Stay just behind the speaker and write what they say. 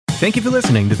Thank you for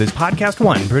listening to this Podcast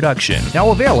One production. Now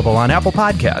available on Apple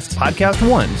Podcasts, Podcast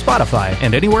One, Spotify,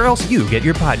 and anywhere else you get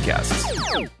your podcasts.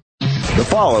 The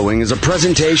following is a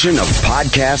presentation of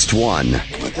Podcast One.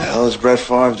 What the hell is Brett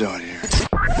Favre doing here?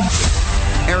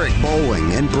 Eric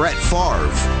Bolling and Brett Favre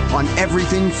on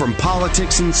everything from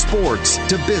politics and sports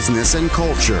to business and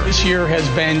culture. This year has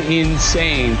been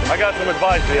insane. I got some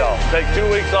advice for y'all. Take 2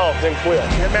 weeks off, then quit.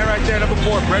 That man right there, number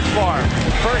 4, Brett Favre.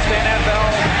 First NFL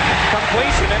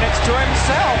completion, and it's to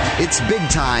himself. It's big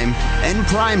time and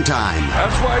prime time.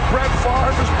 That's why Brett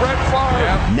Favre is Brett Favre.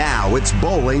 Yep. Now it's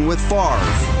Bowling with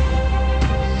Favre.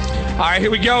 All right,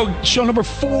 here we go. Show number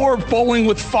 4, Bowling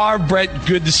with Favre. Brett,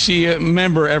 good to see you.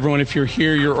 Remember, everyone, if you're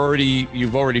here,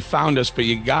 you've already found us, but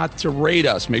you got to rate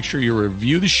us. Make sure you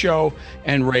review the show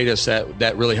and rate us.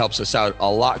 That really helps us out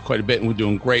a lot, quite a bit, and we're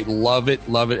doing great. Love it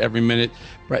every minute.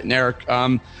 Brett and Eric.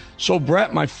 So,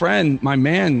 Brett, my friend, my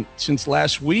man, since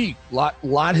last week,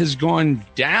 lot has gone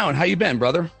down. How you been,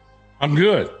 brother? I'm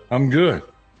good.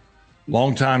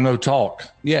 Long time no talk.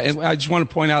 Yeah, and I just want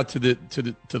to point out to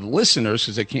the listeners,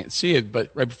 because they can't see it,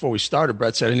 but right before we started,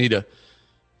 Brett said, let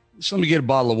me get a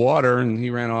bottle of water, and he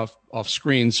ran off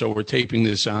screen, so we're taping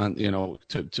this on,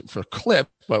 for a clip,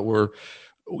 but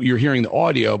you're hearing the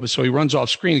audio, but so he runs off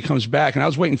screen, he comes back, and I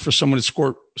was waiting for someone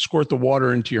to squirt the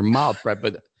water into your mouth, Brett,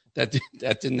 but that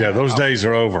didn't. Yeah, those days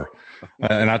are over.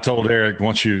 And I told Eric,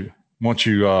 once you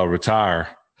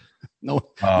retire, no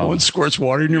one squirts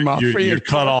water in your mouth for you. You're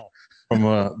cut off from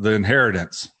the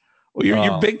inheritance. Well,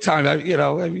 you're big time.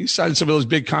 You signed some of those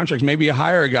big contracts. Maybe you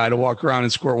hire a guy to walk around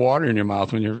and squirt water in your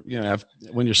mouth when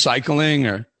you're cycling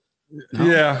or. No?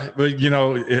 Yeah, but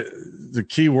the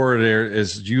key word there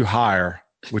is you hire,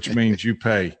 which means you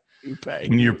pay. You pay.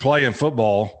 When you're playing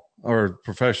football or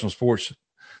professional sports,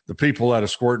 the people that are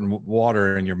squirting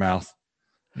water in your mouth,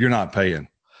 you're not paying.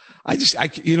 I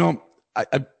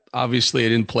obviously I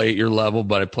didn't play at your level,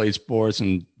 but I played sports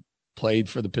and played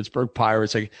for the Pittsburgh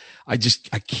Pirates. I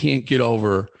can't get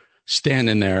over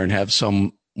standing there and have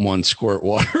someone squirt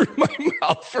water in my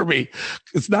mouth for me.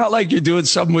 It's not like you're doing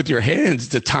something with your hands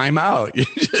to time out. You're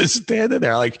just standing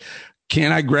there like,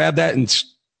 can I grab that and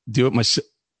do it myself?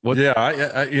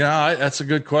 Yeah, that's a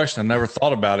good question. I never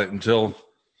thought about it until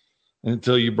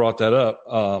you brought that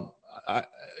up.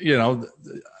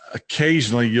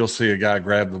 Occasionally you'll see a guy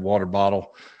grab the water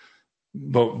bottle.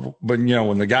 But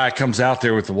when the guy comes out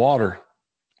there with the water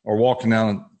or walking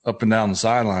up and down the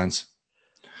sidelines,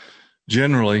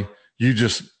 generally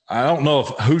I don't know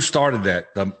who started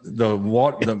that,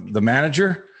 the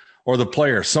manager or the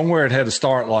player. Somewhere it had to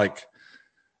start like,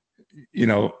 you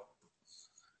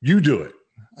do it.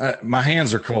 My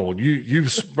hands are cold. You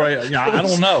spray. I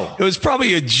don't know. It was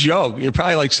probably a joke. You're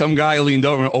probably like some guy leaned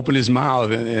over and opened his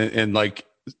mouth and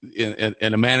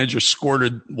a manager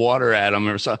squirted water at him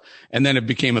or something, and then it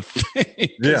became a thing.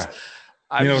 Yeah,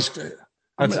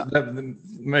 that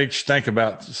makes you think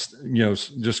about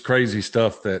just crazy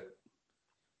stuff that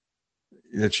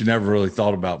you never really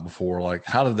thought about before. Like,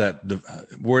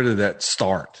 where did that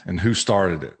start, and who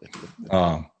started it?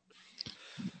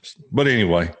 But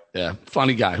anyway. Yeah,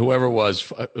 funny guy. Whoever it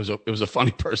was a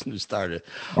funny person who started.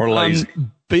 Or lazy.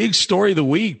 Big story of the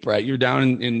week, Brett. You're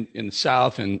down in the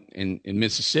South and in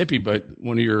Mississippi, but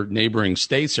one of your neighboring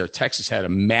states there, Texas, had a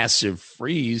massive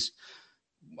freeze.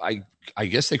 I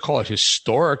guess they call it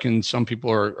historic, and some people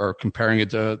are comparing it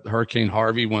to Hurricane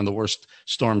Harvey, one of the worst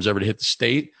storms ever to hit the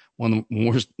state, one of the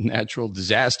worst natural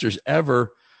disasters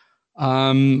ever.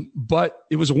 But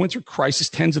it was a winter crisis.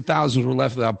 Tens of thousands were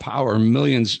left without power,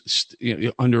 millions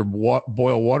under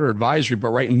boil water advisory. But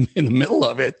right in the middle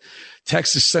of it,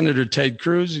 Texas Senator Ted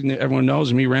Cruz, and everyone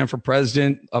knows him, he ran for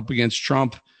president up against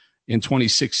Trump in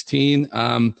 2016.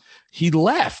 He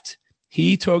left.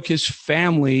 He took his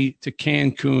family to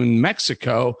Cancun,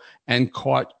 Mexico, and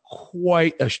caught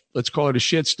quite let's call it a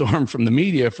shitstorm from the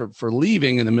media for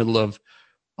leaving in the middle of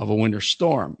a winter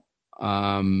storm.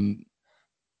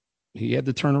 He had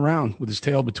to turn around with his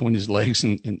tail between his legs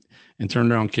and turned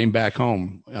around, came back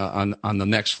home on the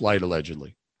next flight,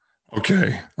 allegedly.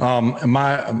 Okay.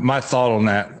 My thought on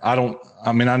that, I know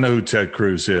who Ted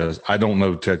Cruz is. I don't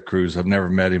know Ted Cruz. I've never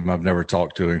met him. I've never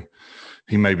talked to him.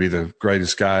 He may be the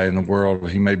greatest guy in the world.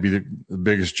 He may be the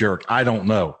biggest jerk. I don't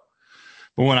know.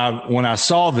 But when I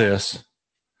saw this,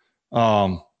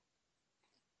 I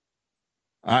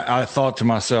thought to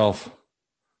myself,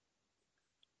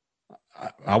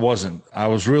 I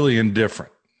was really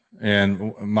indifferent.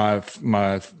 And my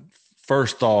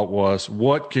first thought was,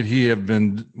 what could he have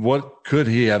been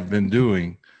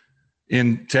doing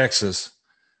in Texas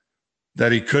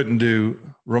that he couldn't do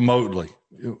remotely?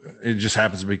 It just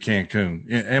happens to be Cancun.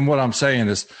 And what I'm saying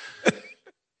is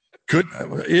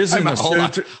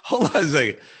Hold on a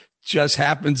second. Just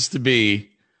happens to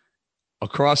be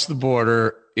across the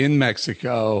border in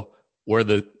Mexico where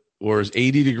it's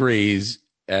 80 degrees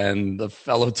and the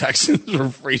fellow Texans were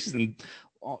freezing.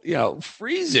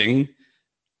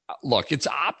 Look, it's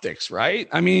optics, right?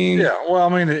 I mean, yeah. Well,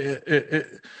 I mean,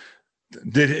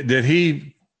 did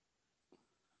he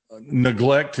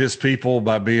neglect his people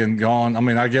by being gone? I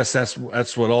mean, I guess that's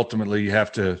what ultimately you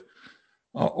have to,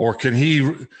 or can he?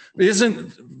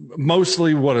 Isn't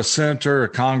mostly what a senator, a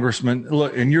congressman.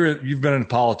 Look, and you've been in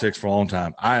politics for a long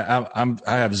time. I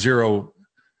have zero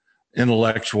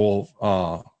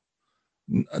intellectual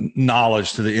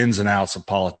knowledge to the ins and outs of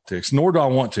politics, nor do I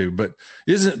want to. But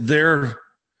isn't there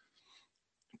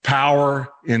power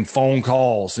in phone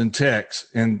calls and texts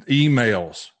and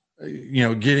emails?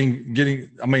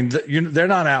 Getting. I mean, they're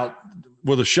not out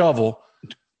with a shovel.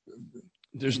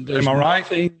 There's am I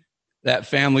right? That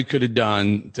family could have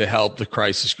done to help the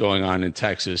crisis going on in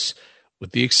Texas,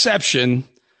 with the exception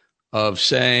of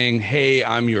saying, "Hey,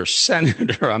 I'm your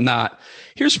senator. I'm not."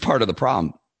 Here's part of the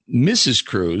problem. Mrs.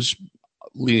 Cruz,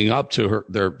 leading up to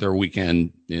their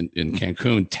weekend in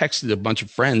Cancun, texted a bunch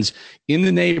of friends in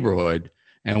the neighborhood,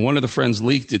 and one of the friends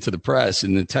leaked it to the press,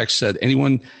 and the text said,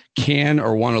 "Anyone can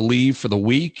or want to leave for the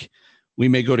week? We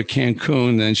may go to Cancun."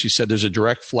 And then she said, "There's a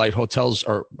direct flight. Hotels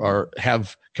are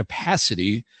have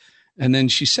capacity." And then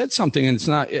she said something, and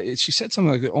she said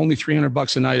something like only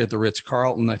 $300 a night at the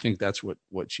Ritz-Carlton. I think that's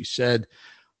what she said.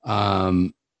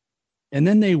 And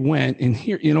then they went, and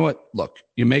here, you know what? Look,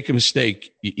 you make a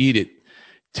mistake, you eat it.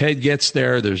 Ted gets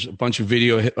there. There's a bunch of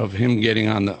video of him getting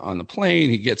on the plane.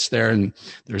 He gets there, and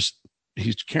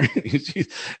he's carrying.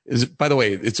 By the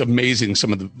way, it's amazing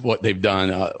some of what they've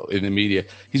done in the media.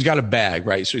 He's got a bag,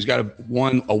 right? So he's got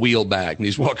a wheel bag, and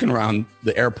he's walking around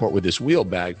the airport with this wheel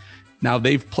bag. Now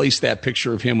they've placed that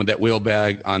picture of him with that wheel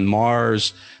bag on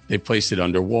Mars. They placed it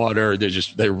underwater.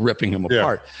 They're ripping him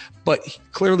apart. But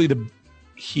clearly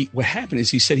what happened is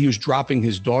he said he was dropping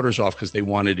his daughters off because they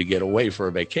wanted to get away for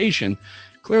a vacation.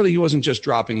 Clearly he wasn't just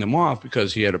dropping them off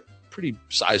because he had a pretty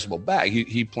sizable bag.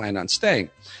 He planned on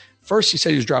staying. First he said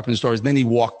he was dropping his daughters. Then he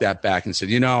walked that back and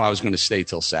said, I was going to stay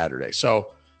till Saturday.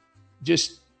 So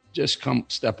just come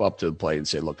step up to the plate and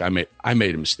say, look, I made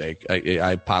a mistake.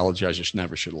 I apologize. Just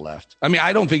never should have left. I mean,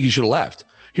 I don't think you should have left.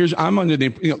 I'm under the,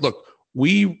 look,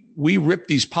 we rip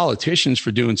these politicians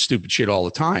for doing stupid shit all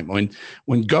the time.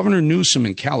 When Governor Newsom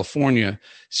in California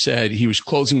said he was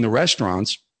closing the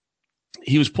restaurants,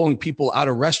 he was pulling people out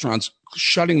of restaurants,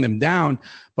 shutting them down.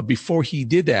 But before he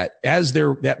did that, as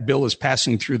that bill is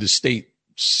passing through the state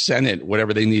Senate,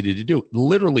 whatever they needed to do,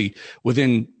 literally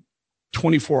within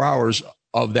 24 hours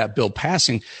of that bill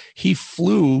passing, he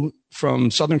flew from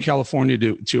Southern California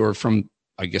or from,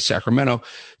 I guess, Sacramento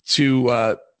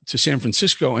to San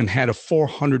Francisco and had a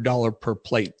 $400 per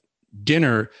plate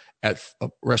dinner at a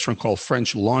restaurant called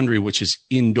French Laundry, which is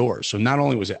indoors. So not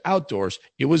only was it outdoors,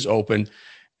 it was open,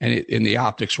 and the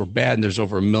optics were bad. And there's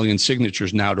over 1 million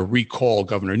signatures now to recall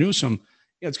Governor Newsom.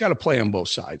 It's got to play on both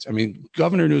sides. I mean,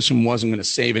 Governor Newsom wasn't going to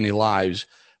save any lives,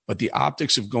 but the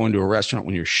optics of going to a restaurant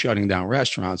when you're shutting down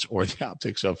restaurants, or the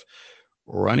optics of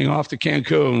running off to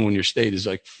Cancun when your state is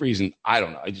like freezing, I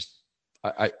don't know.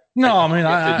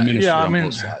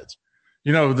 Both sides.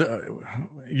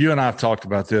 You and I have talked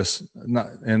about this,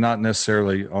 not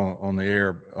necessarily on the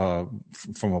air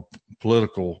from a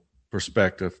political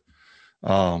perspective.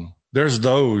 There's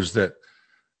those that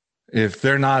if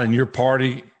they're not in your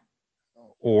party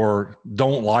or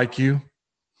don't like you,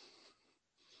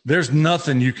 there's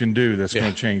nothing you can do that's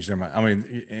going to change their mind. I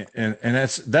mean, and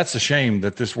that's a shame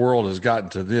that this world has gotten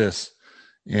to this.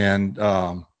 And,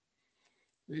 I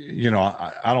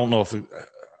don't know if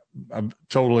I'm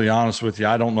totally honest with you.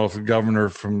 I don't know if the governor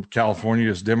from California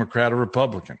is Democrat or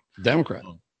Republican. Democrat.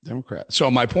 So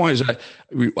my point is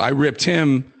I ripped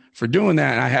him for doing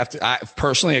that. And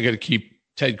I got to keep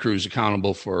Ted Cruz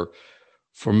accountable for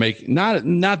making,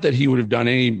 not that he would have done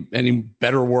any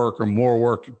better work or more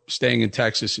work staying in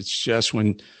Texas. It's just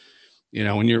when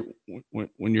your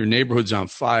neighborhood's on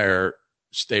fire,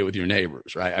 stay with your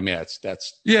neighbors, right? I mean,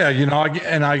 that's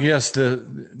and I guess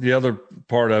the other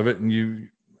part of it, and you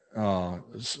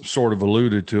sort of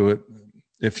alluded to it,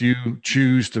 if you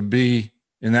choose to be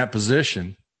in that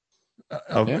position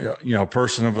of a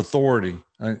person of authority,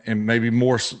 and maybe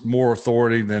more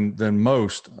authority than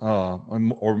most,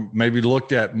 or maybe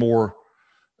looked at more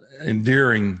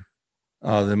endearing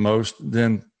than most,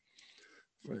 then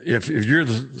if you're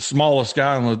the smallest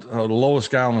guy on the lowest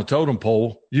guy on the totem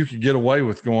pole, you could get away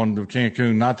with going to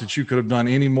Cancun. Not that you could have done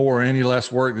any more or any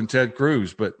less work than Ted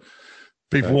Cruz, but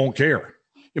people won't care.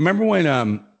 You remember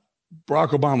when Barack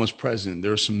Obama was president,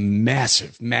 there were some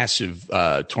massive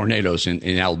tornadoes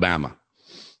in Alabama.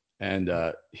 And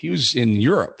he was in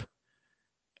Europe.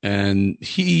 And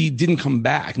he didn't come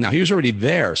back. Now, he was already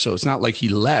there, so it's not like he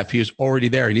left. He was already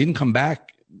there. He didn't come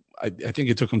back. I think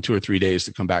it took him 2 or 3 days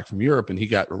to come back from Europe, and he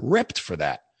got ripped for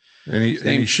that. And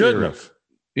he shouldn't have.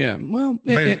 Yeah, well,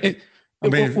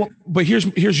 but here's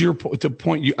the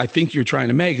point I think you're trying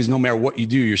to make is no matter what you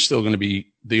do, you're still going to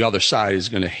be, the other side is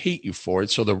going to hate you for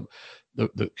it. So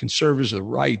the conservatives, the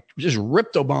right, just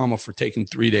ripped Obama for taking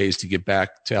 3 days to get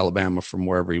back to Alabama from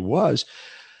wherever he was.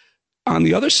 On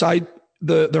the other side,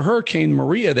 the Hurricane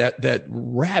Maria that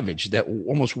ravaged, that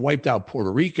almost wiped out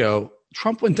Puerto Rico,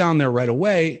 Trump went down there right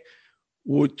away,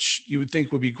 which you would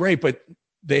think would be great, but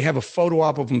they have a photo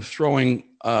op of him throwing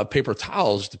paper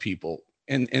towels to people,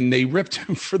 and they ripped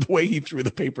him for the way he threw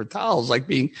the paper towels, like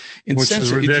being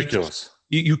insensitive. Which is ridiculous.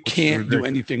 You can't do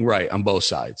anything right on both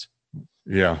sides.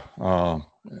 Yeah,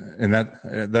 and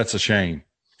that's a shame,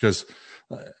 because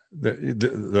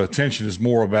the attention is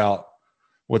more about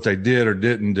what they did or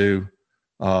didn't do,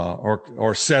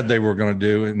 or said they were going to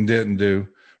do and didn't do,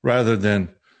 rather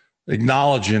than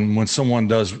acknowledging when someone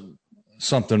does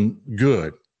something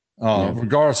good,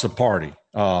 regardless of party.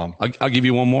 I'll give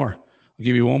you one more.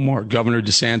 Governor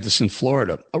DeSantis in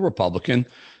Florida, a Republican,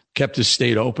 kept his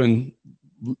state open.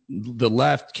 The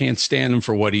left can't stand him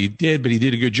for what he did, but he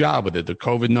did a good job with it. The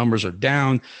COVID numbers are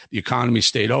down. The economy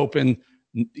stayed open.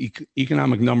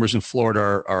 Economic numbers in Florida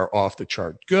are off the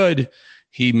chart good.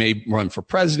 He may run for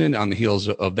president on the heels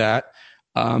of that.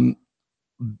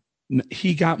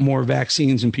 He got more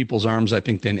vaccines in people's arms, I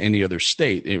think, than any other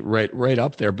state, right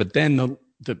up there. But then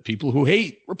the people who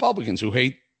hate Republicans, who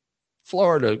hate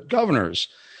Florida governors,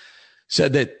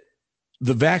 said that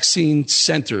the vaccine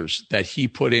centers that he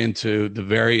put into the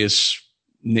various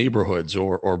neighborhoods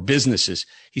or businesses,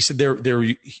 he said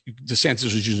DeSantis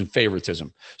was using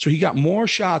favoritism. So he got more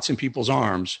shots in people's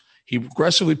arms. He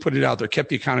aggressively put it out there, kept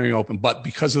the economy open, but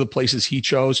because of the places he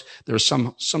chose, there was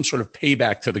some sort of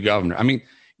payback to the governor. I mean,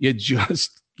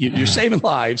 you're saving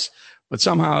lives, but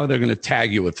somehow they're going to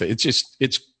tag you with it.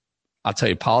 I'll tell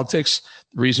you, politics,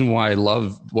 the reason why I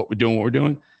love what we're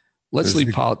doing, let's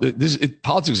leave politics.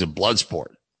 Politics is a blood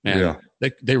sport, man. Yeah.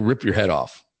 They rip your head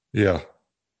off. Yeah.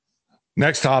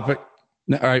 Next topic.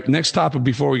 All right. Next topic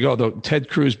before we go, though. Ted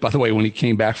Cruz, by the way, when he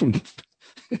came back from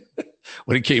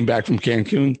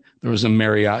Cancun, there was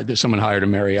someone hired a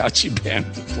mariachi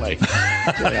band to play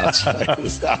outside.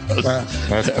 That's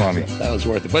funny. That was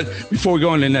worth it. But before we go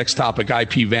on to the next topic,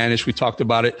 IPVanish, we talked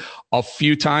about it a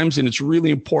few times, and it's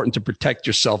really important to protect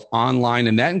yourself online,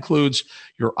 and that includes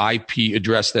your IP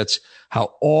address. That's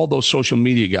how all those social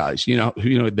media guys,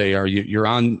 who they are. You're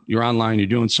online, you're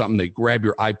doing something, they grab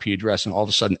your IP address, and all of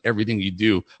a sudden everything you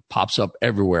do pops up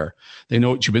everywhere. They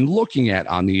know what you've been looking at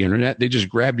on the internet. They just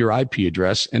grabbed your IP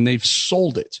address and they've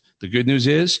sold it. The good news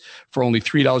is, for only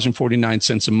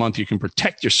 $3.49 a month, you can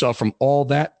protect yourself from all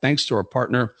that thanks to our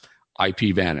partner,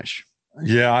 IPVanish.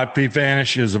 Yeah,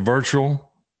 IPVanish is a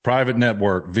virtual private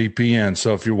network, VPN.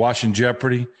 So if you're watching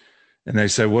Jeopardy and they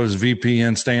say, what does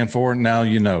VPN stand for? Now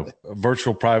you know, a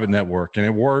virtual private network. And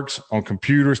it works on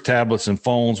computers, tablets, and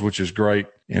phones, which is great.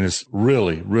 And it's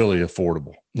really, really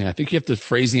affordable. Yeah, I think you have to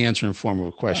phrase the answer in form of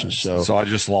a question. So I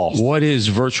just lost. What is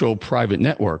virtual private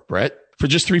network, Brett? For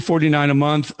just $3.49 a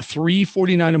month, or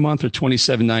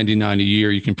 $27.99 a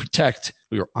year, you can protect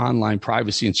your online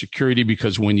privacy and security,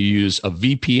 because when you use a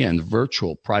VPN,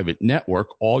 virtual private network,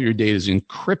 all your data is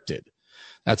encrypted.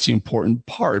 That's the important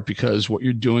part, because what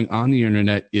you're doing on the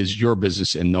internet is your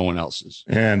business and no one else's.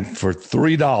 And for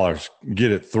 $3,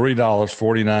 get it,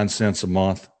 $3.49 a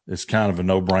month. It's kind of a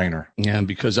no-brainer. Yeah, and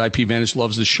because IPVanish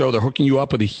loves the show, they're hooking you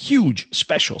up with a huge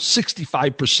special,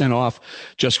 65% off.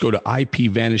 Just go to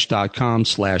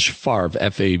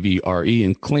IPVanish.com/Favre, Favre,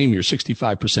 and claim your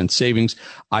 65% savings.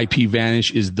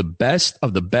 IPVanish is the best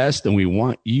of the best, and we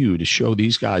want you to show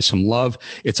these guys some love.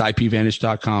 It's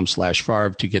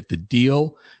IPVanish.com/Favre to get the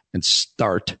deal and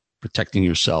start protecting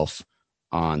yourself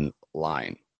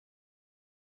online.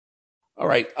 All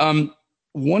right.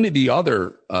 One of the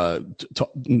other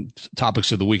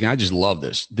topics of the week, and I just love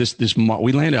this.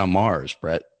 We landed on Mars,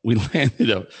 Brett. We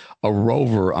landed a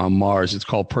rover on Mars. It's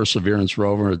called Perseverance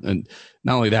rover. And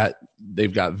not only that,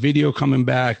 they've got video coming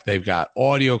back. They've got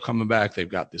audio coming back. They've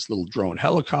got this little drone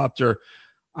helicopter.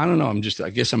 I don't know. I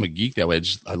guess I'm a geek that way.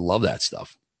 I love that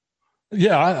stuff.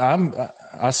 Yeah,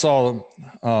 I saw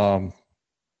a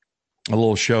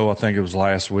little show, I think it was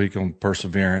last week, on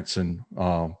Perseverance, and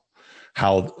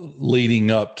how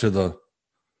leading up to the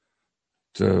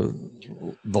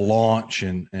launch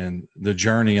and the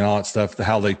journey and all that stuff,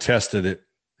 how they tested it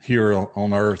here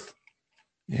on Earth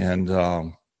And,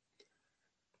 man,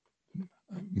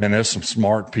 there's some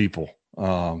smart people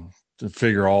to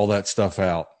figure all that stuff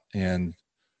out. And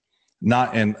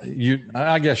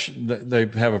I guess they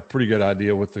have a pretty good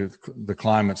idea what the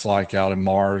climate's like out in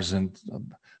Mars.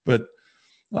 But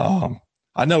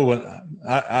I know what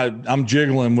I'm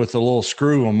jiggling with a little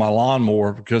screw on my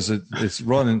lawnmower because it's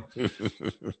running.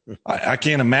 I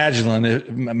can't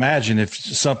imagine if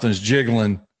something's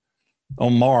jiggling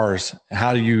on Mars.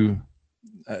 How do you,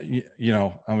 I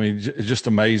mean, it's just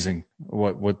amazing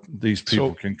what these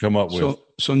people can come up with.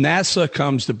 So NASA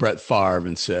comes to Brett Favre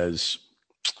and says,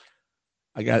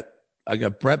 I got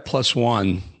Brett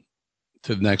 +1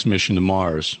 to the next mission to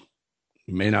Mars.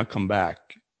 You may not come back,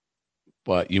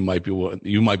 but you might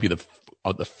be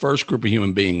the first group of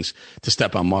human beings to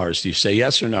step on Mars. Do you say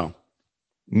yes or no?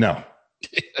 No.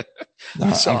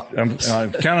 I'm kind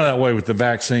of that way with the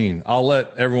vaccine. I'll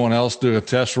let everyone else do a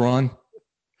test run,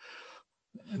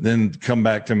 then come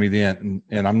back to me then.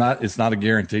 And it's not a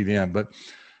guarantee then. But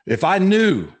if I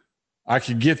knew I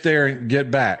could get there and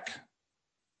get back,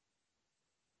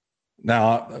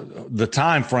 now the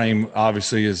time frame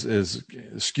obviously is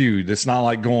skewed. It's not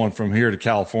like going from here to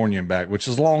California and back, which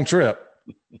is a long trip.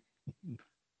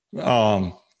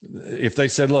 If they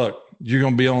said, look, you're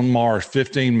going to be on Mars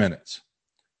 15 minutes,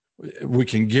 we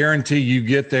can guarantee you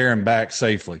get there and back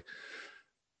safely.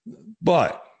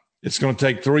 But it's going to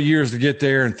take 3 years to get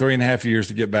there and 3.5 years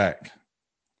to get back.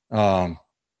 Hell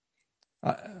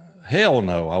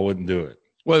no, I wouldn't do it.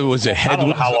 What was it?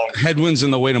 Headwinds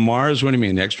on the way to Mars? What do you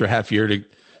mean? Extra half year to?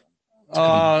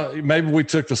 Maybe we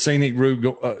took the scenic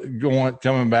route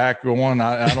coming back.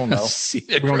 I don't know.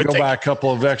 We're going to go by a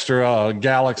couple of extra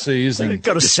galaxies and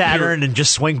go to Saturn and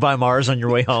just swing by Mars on your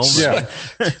way home. Yeah,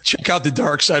 check out the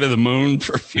dark side of the moon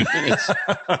for a few minutes.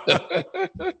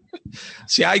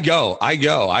 See, I go. I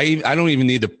don't even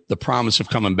need the promise of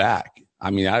coming back. I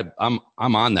mean, I'm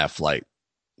on that flight.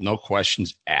 No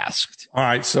questions asked. All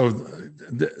right. So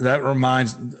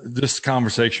this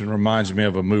conversation reminds me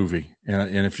of a movie.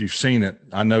 And if you've seen it,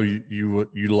 I know you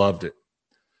loved it.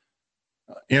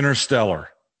 Interstellar.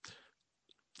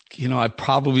 I've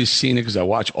probably seen it because I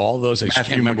watch all those.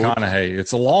 Matthew McConaughey.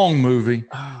 It's a long movie.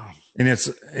 Oh. And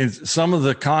it's some of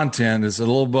the content is a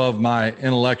little above my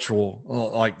intellectual,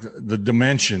 like the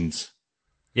dimensions.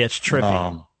 Yeah, it's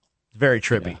trippy. Very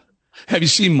trippy. Yeah. Have you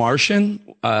seen Martian?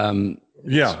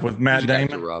 Yeah, with Matt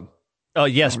Damon. Rob. Oh,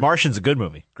 yes. Martian's a good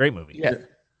movie. Great movie. Yeah.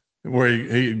 Where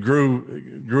he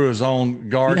grew his own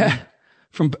garden. Yeah.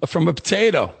 From a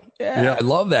potato. Yeah. I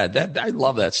love that. I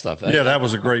love that stuff. That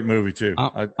was a great movie too.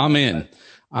 I'm in.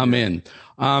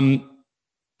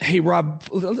 Hey, Rob,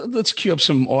 let's cue up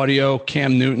some audio.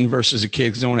 Cam Newton versus a kid,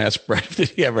 because I want to ask Brett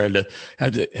if he ever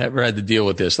had to deal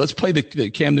with this. Let's play the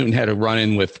Cam Newton had a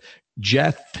run-in with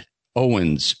Jeff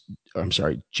Owens. I'm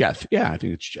sorry, Jeff. Yeah, I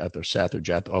think it's Jeff or Seth or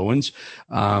Jeff Owens.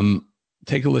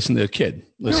 Take a listen to the kid.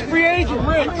 Listen. You're a free agent,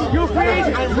 Rick. You're a free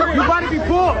agent. You about to be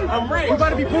pulled. I'm Rick. You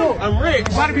about to be pulled. I'm Rick.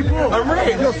 You about to be pulled. I'm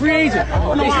Rick. You're a free agent.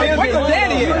 Where your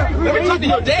daddy is? Let me talk to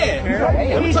your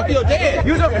dad. Let me talk to your dad.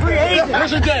 You're a free agent.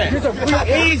 Where's your dad? You're a free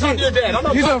agent. Your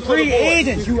dad. You're a free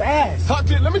agent. You ass. Talk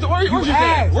to. Let me. Where's your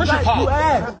dad? Where's your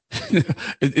pop?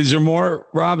 Is there more,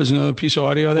 Rob? Is another piece of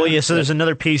audio there? Well, yeah. So there's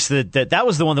another piece that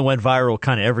was the one that went viral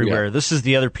kind of everywhere. Yeah. This is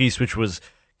the other piece, which was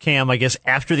Cam, I guess,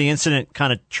 after the incident,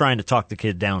 kind of trying to talk the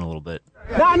kid down a little bit.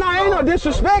 No, ain't no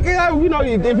disrespect.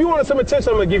 If you want some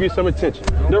attention, I'm gonna give you some attention.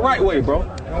 The right way, bro.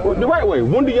 The right way.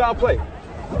 When do y'all play?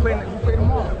 We play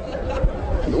tomorrow.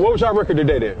 What was y'all record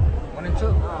today then?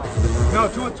 1-2. No,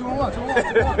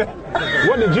 2-1.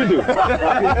 What did you do?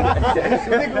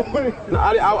 No,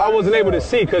 I wasn't able to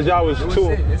see because y'all was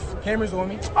too. Cameras on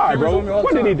me. All right, bro.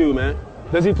 What did he do, man?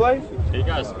 Does he play? He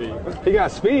got speed. He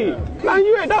got speed. Nah,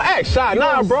 don't act shy.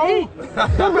 Nah, bro.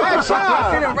 Don't act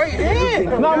shy.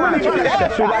 No, I'm really trying to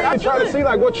ask you. Like, I'm trying to see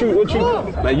what you.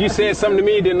 Like, you said something to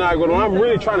me, then I go, I'm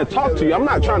really trying to talk to you. I'm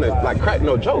not trying to crack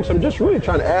no jokes. I'm just really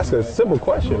trying to ask a simple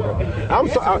question, bro.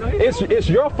 It's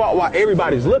your fault why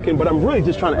everybody's looking, but I'm really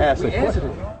just trying to ask a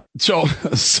question.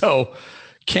 So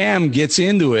Cam gets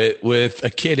into it with a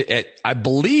kid at, I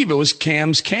believe it was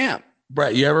Cam's camp.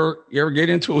 Brett, you ever get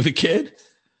into it with a kid?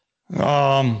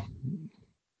 Not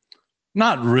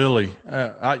really.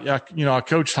 I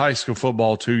coached high school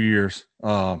football 2 years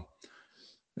at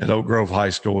Oak Grove High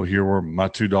School here, where my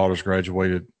two daughters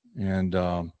graduated, and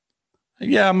I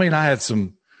had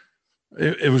some.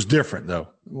 It was different though.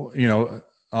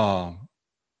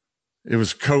 It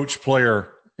was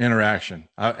coach-player interaction,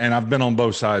 and I've been on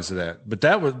both sides of that. But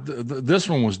this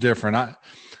one was different.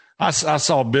 I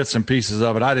saw bits and pieces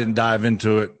of it. I didn't dive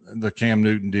into it, the Cam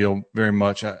Newton deal, very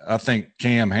much. I think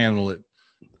Cam handled it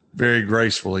very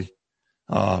gracefully,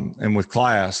 and with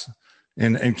class.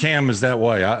 And Cam is that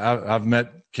way. I've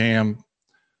met Cam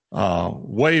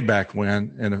way back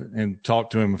when and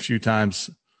talked to him a few times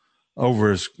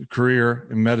over his career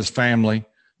and met his family.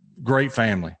 Great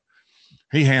family.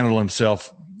 He handled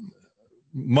himself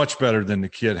much better than the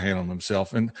kid handled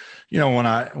himself. And, when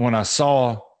I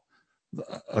saw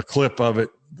a clip of it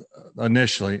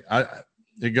initially,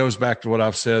 it goes back to what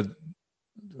I've said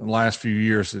in the last few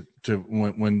years to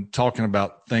when talking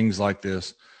about things like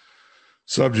this,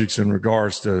 subjects in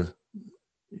regards to,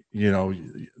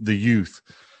 the youth.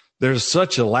 There's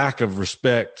such a lack of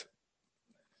respect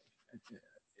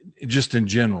just in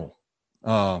general.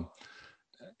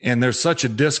 And there's such a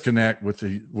disconnect with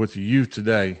the youth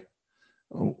today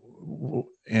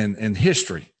and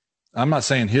history. I'm not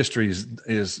saying history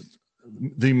is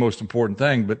the most important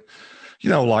thing, but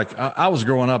like I was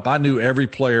growing up, I knew every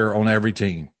player on every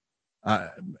team.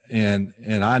 And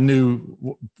I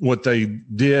knew what they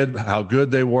did, how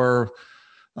good they were.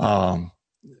 And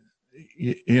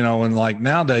like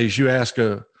nowadays you ask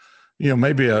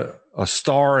maybe a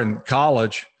star in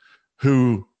college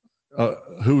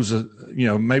who's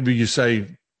maybe you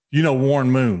say,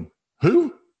 Warren Moon,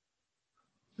 who?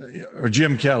 Or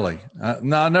Jim Kelly.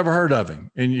 No, I never heard of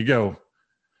him. And you go,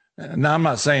 now I'm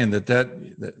not saying that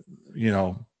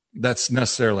that's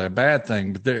necessarily a bad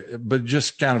thing, but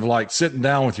just kind of like sitting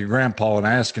down with your grandpa and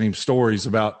asking him stories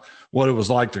about what it was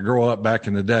like to grow up back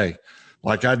in the day.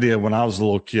 Like I did when I was a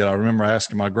little kid. I remember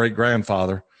asking my great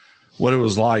grandfather what it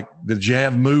was like. Did you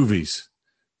have movies?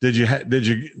 Did you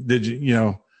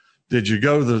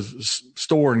go to the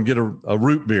store and get a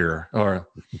root beer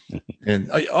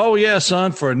oh yeah,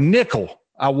 son, for a nickel,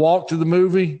 I walked to the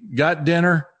movie, got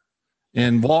dinner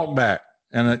and walked back.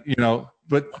 And,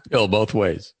 but uphill both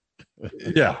ways.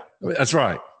 Yeah, that's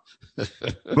right.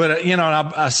 But,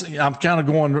 I'm kind of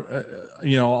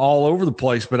going, all over the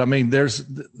place. But I mean,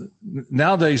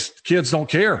 nowadays kids don't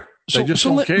care. They just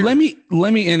don't care. Let me,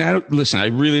 listen, I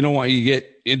really don't want you to get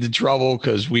into trouble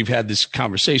because we've had this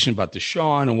conversation about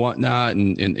Deshaun and whatnot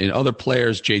and other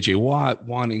players, JJ Watt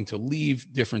wanting to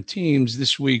leave different teams.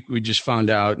 This week we just found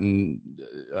out, and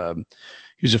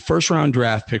he was a first-round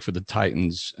draft pick for the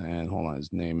Titans. And hold on,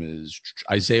 his name is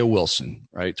Isaiah Wilson,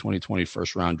 right? 2020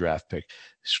 first-round draft pick.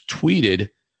 Tweeted,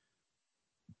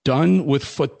 "Done with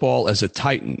football as a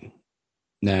Titan."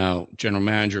 Now, general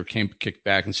manager kicked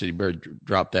back and said, "You better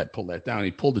drop that, pull that down."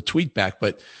 He pulled the tweet back,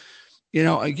 but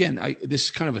again, this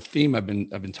is kind of a theme I've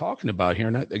been talking about here.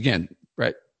 And again,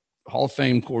 Brett, Hall of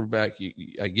Fame quarterback,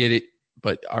 I get it,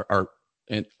 but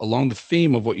and along the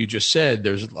theme of what you just said,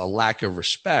 there's a lack of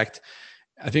respect.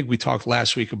 I think we talked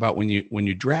last week about when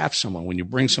you draft someone, when you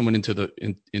bring someone into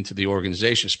the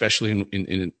organization, especially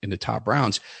in the top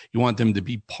rounds, you want them to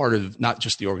be part of not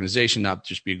just the organization, not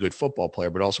just be a good football player,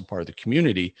 but also part of the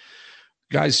community.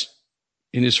 Guys,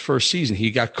 in his first season, he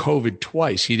got COVID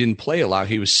twice. He didn't play a lot.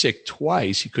 He was sick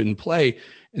twice. He couldn't play,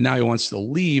 and now he wants to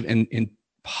leave and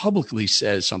publicly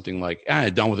says something like,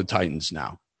 "Done with the Titans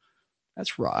now."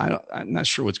 That's right. I'm not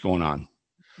sure what's going on.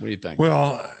 What do you think?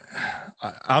 Well,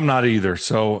 I'm not either.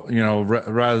 So,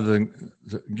 rather than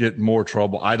get more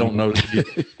trouble, I don't know.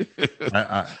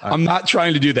 I'm not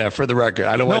trying to do that, for the record.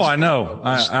 I don't. No, I know.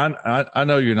 I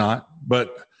know you're not.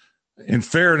 But in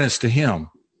fairness to him,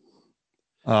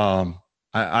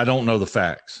 I don't know the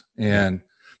facts,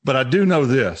 but I do know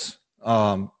this: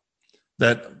 that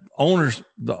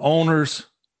the owners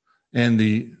and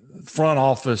the front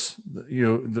office,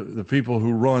 the people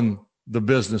who run the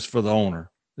business for the owner.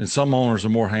 And some owners are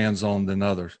more hands-on than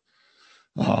others.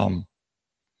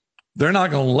 They're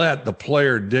not going to let the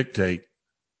player dictate,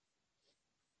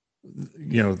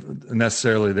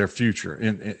 necessarily their future.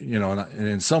 And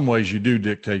in some ways you do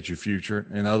dictate your future,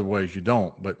 in other ways you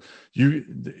don't. But you're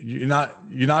not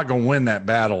going to win that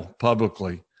battle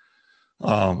publicly.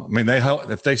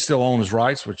 If they still own his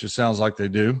rights, which it sounds like they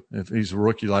do, if he's a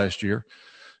rookie last year,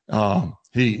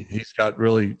 he's got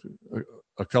really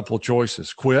a couple of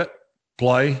choices: quit,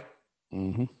 play,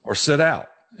 or sit out.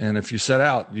 And if you sit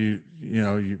out, you're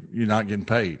not getting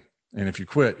paid. And if you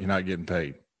quit, you're not getting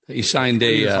paid. He signed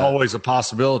It's always a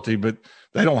possibility, but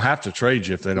they don't have to trade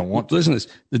you if they don't want to. Listen to this.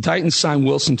 The Titans signed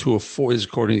Wilson to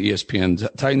according to ESPN, the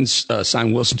Titans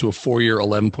signed Wilson to a 4-year,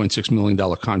 $11.6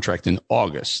 million contract in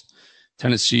August.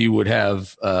 Tennessee would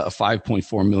have a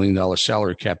 $5.4 million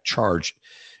salary cap charge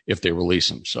if they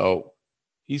release him. So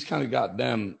he's kind of got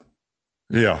them.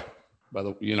 Yeah. By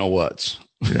the whats.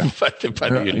 Yeah. Whats.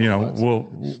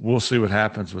 We'll see what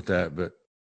happens with that. But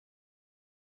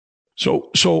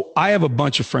so I have a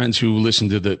bunch of friends who listen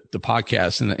to the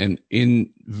podcast, and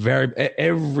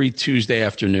every Tuesday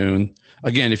afternoon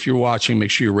again, if you're watching,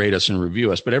 make sure you rate us and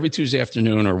review us. But every Tuesday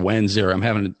afternoon or Wednesday, or I'm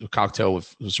having a cocktail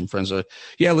with some friends.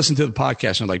 Listen to the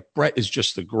podcast. And I'm like, Brett is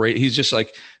just he's just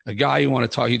like a guy you want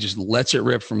to talk. He just lets it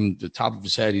rip from the top of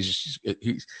his head. He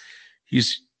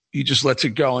just lets it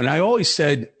go. And I always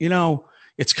said,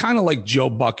 it's kind of like Joe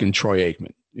Buck and Troy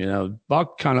Aikman.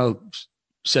 Buck kind of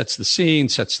sets the scene,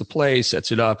 sets the play,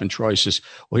 sets it up, and Troy says,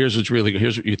 well, here's what's really good.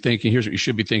 Here's what you're thinking. Here's what you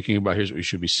should be thinking about. Here's what you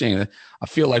should be seeing. I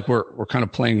feel like we're kind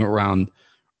of playing around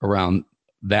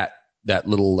that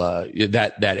little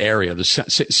that area, the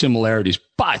similarities,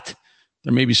 but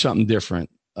there may be something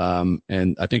different.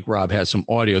 And I think Rob has some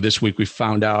audio. This week we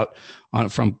found out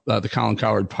from the Colin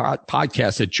Cowherd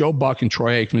podcast that Joe Buck and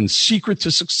Troy Aikman's secret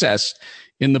to success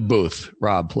in the booth.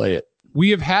 Rob, play it. We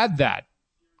have had that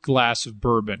glass of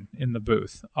bourbon in the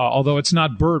booth, although it's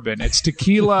not bourbon. It's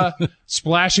tequila,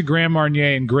 splash of Grand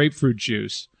Marnier, and grapefruit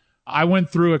juice. I went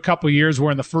through a couple of years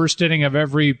where in the first inning of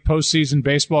every postseason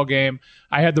baseball game,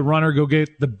 I had the runner go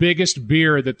get the biggest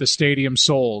beer that the stadium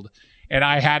sold, and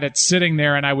I had it sitting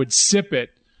there, and I would sip it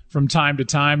from time to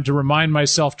time to remind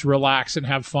myself to relax and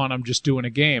have fun. I'm just doing a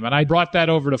game. And I brought that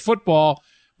over to football,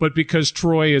 but because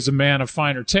Troy is a man of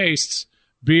finer tastes,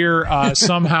 beer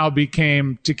somehow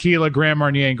became tequila, Grand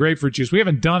Marnier, and grapefruit juice. We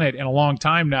haven't done it in a long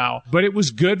time now, but it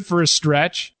was good for a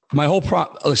stretch. My whole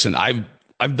listen,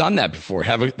 I've done that before.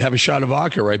 Have a shot of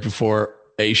vodka right before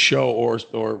a show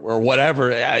or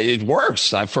whatever. It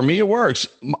works. For me, it works.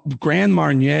 Grand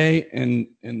Marnier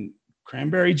and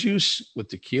cranberry juice with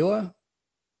tequila.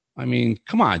 I mean,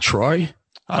 come on, Troy.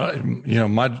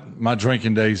 My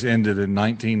drinking days ended in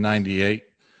 1998,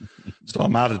 so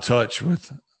I'm out of touch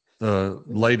with the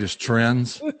latest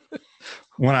trends.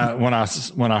 When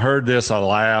I heard this, I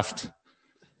laughed.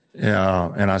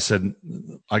 Yeah, and I said,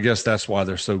 I guess that's why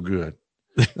they're so good.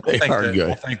 They are good.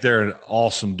 I think they're an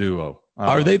awesome duo.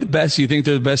 Are they the best? You think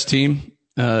they're the best team?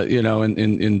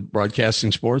 In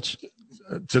broadcasting sports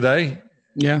today?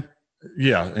 Yeah.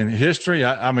 In history,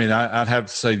 I'd have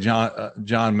to say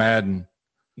John Madden.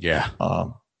 Yeah.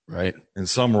 Right. And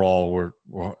Summerall were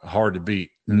hard to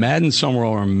beat. Madden,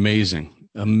 Summerall are amazing.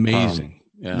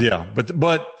 Yeah,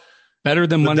 but better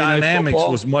than Monday Night Football. The dynamics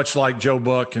was much like Joe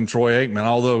Buck and Troy Aikman,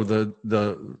 although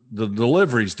the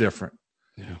delivery's different.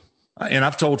 Yeah. And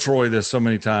I've told Troy this so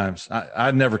many times.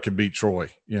 I never could beat Troy.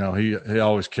 He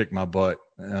always kicked my butt,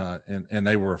 and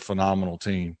they were a phenomenal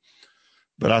team.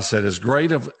 But I said, as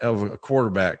great of a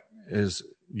quarterback as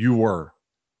you were,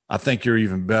 I think you're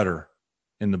even better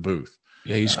in the booth.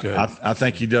 Yeah, he's good. I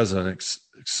think he does an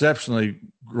exceptionally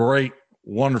great,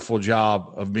 wonderful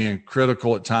job of being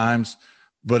critical at times,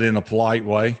 but in a polite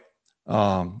way.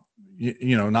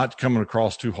 Not coming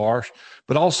across too harsh,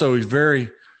 but also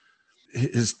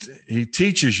he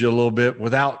teaches you a little bit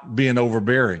without being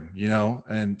overbearing,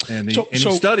 and he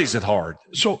studies it hard.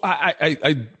 So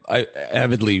I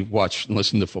avidly watch and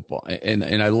listen to football, and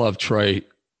I love Troy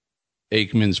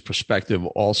Aikman's perspective.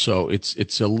 Also,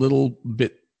 it's a little,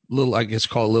 I guess,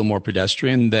 call it a little more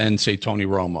pedestrian than, say, Tony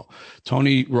Romo.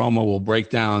 Tony Romo will break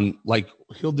down, like,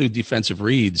 he'll do defensive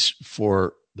reads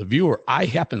for the viewer. I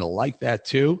happen to like that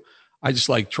too. I just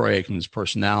like Troy Aikman's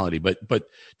personality, but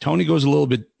Tony goes a little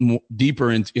bit more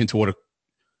deeper into what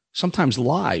sometimes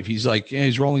live. He's like,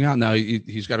 he's rolling out now.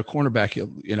 He's got a cornerback,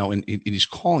 and he's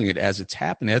calling it as it's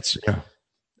happening.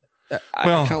 I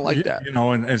kind of like that.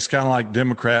 And it's kind of like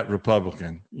Democrat,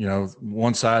 Republican.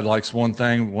 One side likes one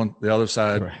thing, the other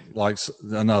side likes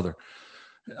another.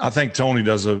 I think Tony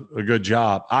does a good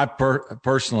job. I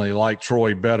personally like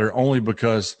Troy better only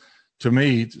because, to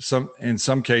me, in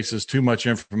some cases, too much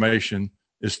information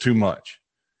is too much.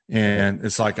 And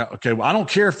it's like, okay, well, I don't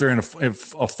care if they're in a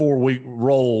 4-week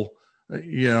roll.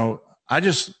 I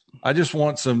just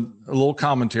want a little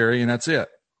commentary, and that's it.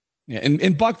 Yeah,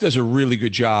 and Buck does a really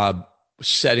good job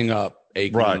setting up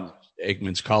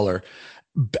Aikman's color.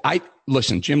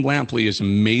 Listen, Jim Lampley is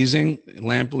amazing.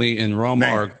 Lampley and Roma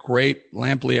are great.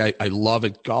 Lampley, I love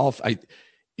it. Golf,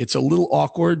 it's a little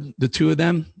awkward, the two of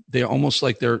them. They're almost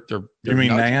like they're you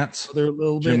mean Nance? They're a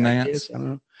little Jim bit. Nance? I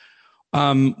don't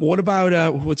know. What about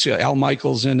Al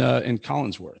Michaels and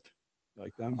Collinsworth?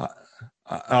 Like them?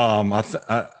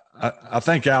 I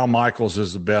think Al Michaels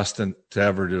is the best to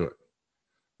ever do it.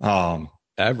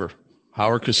 Ever.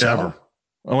 Howard Cosell. Ever.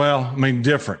 Well,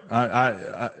 different.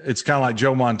 It's kind of like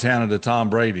Joe Montana to Tom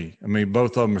Brady.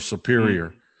 Both of them are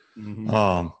superior.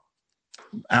 Mm-hmm.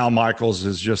 Al Michaels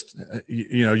is just,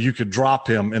 you could drop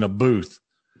him in a booth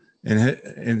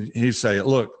and he'd say,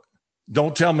 look,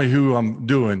 don't tell me who I'm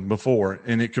doing before.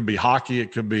 And it could be hockey.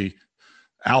 It could be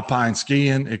alpine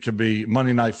skiing. It could be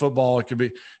Monday Night Football. It could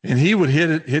be, and he would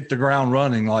hit the ground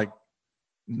running like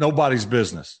nobody's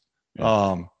business.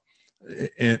 And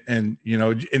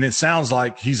it sounds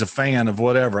like he's a fan of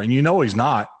whatever, and he's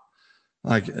not.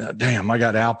 Like, damn, I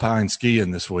got alpine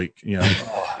skiing this week.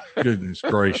 Oh, goodness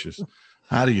gracious.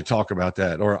 How do you talk about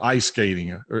that? Or ice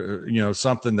skating, or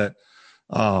something that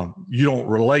you don't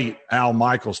relate Al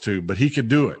Michaels to, but he could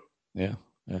do it. Yeah.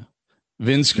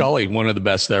 Vin Scully, one of the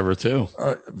best ever too.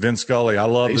 Vin Scully, I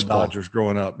love Baseball. the Dodgers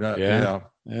growing up. Yeah.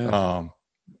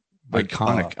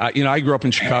 Iconic. I grew up in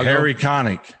Chicago. Harry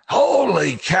Connick.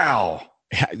 Holy cow.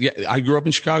 Yeah, I grew up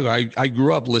in Chicago. I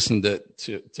grew up listening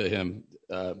to him,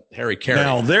 Harry Carey.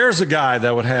 Now, there's a guy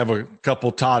that would have a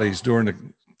couple toddies during the.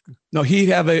 No, he'd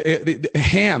have a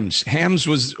Hams. Hams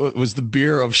was the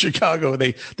beer of Chicago.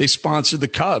 They sponsored the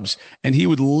Cubs, and he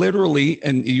would literally,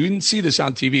 and you didn't see this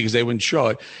on TV because they wouldn't show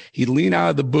it. He'd lean out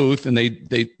of the booth, and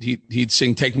he'd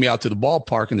sing "Take Me Out to the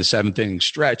Ballpark" in the seventh inning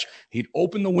stretch. He'd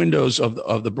open the windows of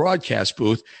the broadcast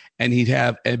booth, and he'd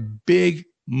have a big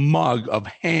mug of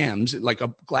Hams, like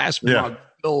a glass mug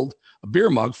filled, a beer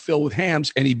mug filled with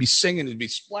Hams, and he'd be singing, it'd be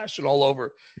splashing all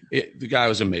over. The guy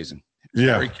was amazing.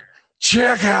 Yeah.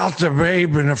 Check out the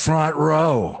babe in the front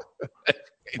row.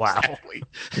 Exactly.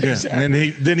 Yeah. Exactly. And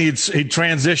then he'd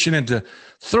transition into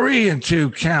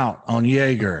 3-2 count on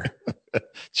Jaeger.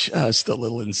 Just a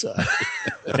little inside.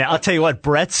 Now, I'll tell you what,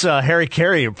 Brett's Harry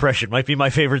Carey impression might be my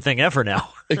favorite thing ever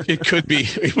now. It could be.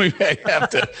 We may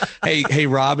have to. Hey,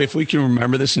 Rob, if we can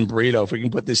remember this in Burrito, if we can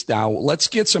put this down, let's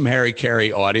get some Harry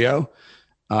Carey audio.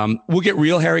 We'll get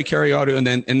real Harry Carey audio, and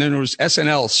then there was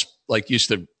SNL,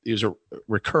 he was a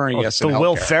recurring SNL. The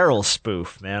Will character. Ferrell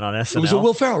spoof, man, on SNL. It was a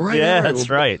Will Ferrell, right? Yeah, right. that's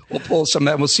right. We'll pull some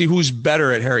of that. We'll see who's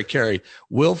better at Harry Carey,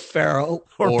 Will Ferrell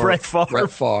or Brett Favre.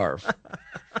 Brett Favre.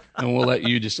 And we'll let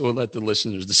the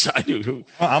listeners decide who.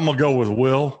 I'm gonna go with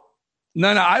Will. No,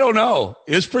 I don't know.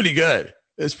 It's pretty good.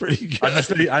 It's pretty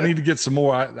good. I need to get some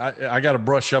more. I got to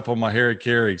brush up on my Harry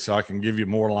Carey so I can give you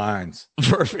more lines.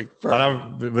 Perfect.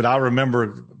 But I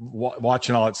remember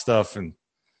watching all that stuff and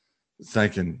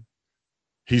thinking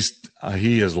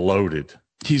he is loaded.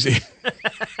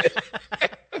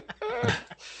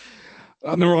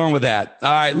 Nothing wrong with that.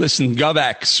 All right, listen,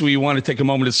 GovX, we want to take a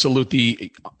moment to salute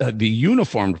the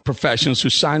uniformed professionals who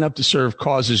sign up to serve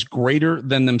causes greater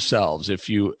than themselves. If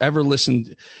you ever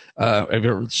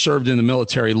ever served in the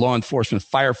military, law enforcement,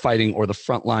 firefighting, or the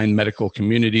frontline medical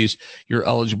communities, you're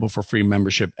eligible for free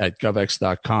membership at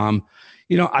govx.com.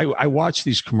 I watch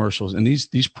these commercials, and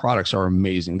these products are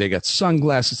amazing. They got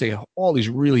sunglasses. They have all these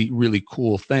really, really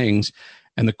cool things.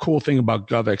 And the cool thing about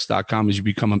govx.com is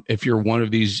if you're one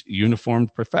of these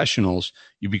uniformed professionals,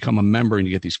 you become a member and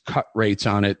you get these cut rates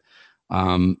on it.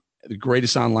 The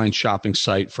greatest online shopping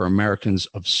site for Americans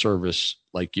of service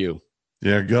like you.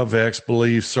 Yeah, GovX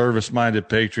believes service-minded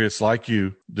patriots like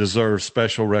you deserve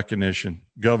special recognition.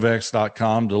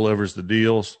 GovX.com delivers the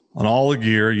deals on all the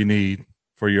gear you need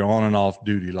for your on and off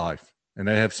duty life. And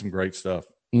they have some great stuff.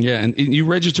 Yeah, and you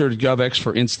registered at GovX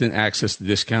for instant access to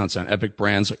discounts on epic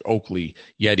brands like Oakley,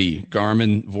 Yeti,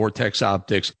 Garmin, Vortex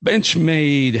Optics,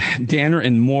 Benchmade, Danner,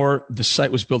 and more. The site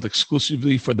was built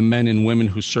exclusively for the men and women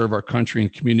who serve our country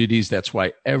and communities. That's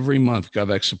why every month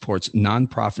GovX supports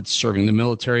nonprofits serving the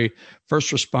military, first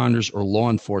responders, or law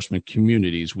enforcement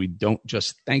communities. We don't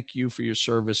just thank you for your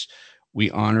service.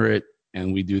 We honor it,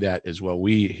 and we do that as well.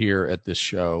 We here at this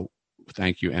show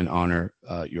thank you and honor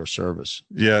your service.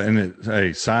 Yeah,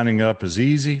 and signing up is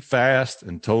easy, fast,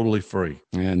 and totally free.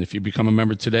 And if you become a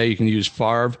member today, you can use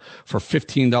Favre for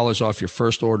 $15 off your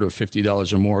first order of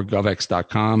 $50 or more,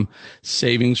 govx.com.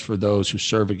 Savings for those who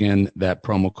serve. Again, that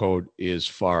promo code is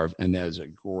Favre, and that is a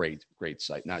great, great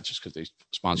site, not just because they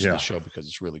sponsor the show, because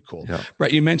it's really cool. Yeah.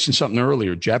 Brett, you mentioned something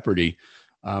earlier, Jeopardy.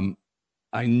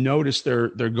 I noticed they're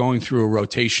going through a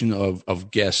rotation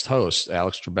of guest hosts.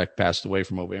 Alex Trebek passed away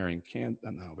from pancreatic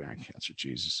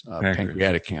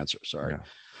cancer. Sorry.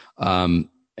 Yeah.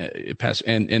 It passed,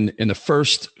 and the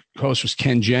first host was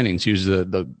Ken Jennings. He was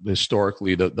the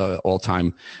historically the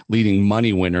all-time leading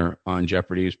money winner on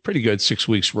Jeopardy. It was pretty good, 6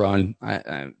 weeks run.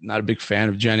 I'm not a big fan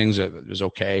of Jennings. It was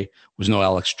okay. It was no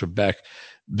Alex Trebek.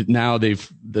 But now the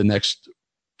next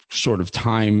sort of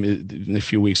time in a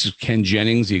few weeks is Ken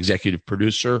Jennings, the executive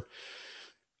producer.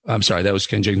 I'm sorry, that was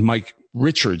Ken Jennings. Mike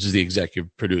Richards is the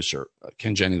executive producer.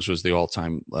 Ken Jennings was the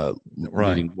all-time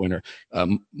leading winner.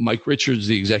 Mike Richards,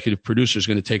 the executive producer, is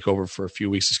going to take over for a few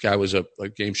weeks. This guy was a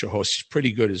game show host. He's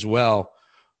pretty good as well.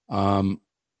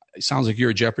 It sounds like you're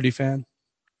a Jeopardy fan.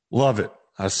 Love it.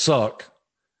 I suck.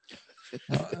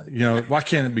 Why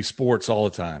can't it be sports all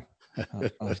the time?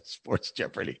 Sports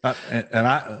Jeopardy.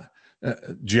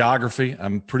 Geography.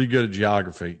 I'm pretty good at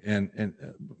geography. And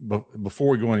before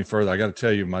we go any further, I got to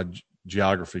tell you my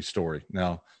geography story.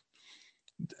 Now,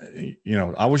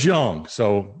 I was young,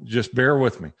 so just bear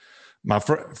with me. My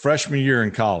freshman year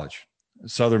in college,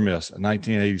 Southern Miss, in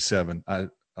 1987,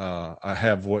 I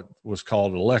have what was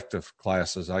called elective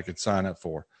classes I could sign up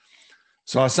for.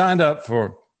 So I signed up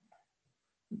for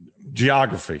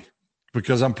geography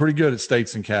because I'm pretty good at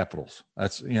states and capitals.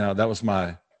 That was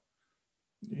my,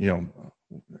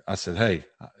 I said, hey,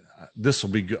 this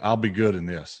will be good. I'll be good in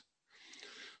this.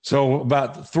 So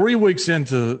about 3 weeks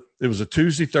into, it was a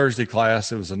Tuesday, Thursday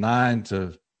class. It was a 9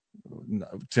 to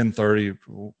 10:30.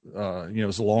 It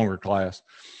was a longer class.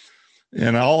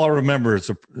 And all I remember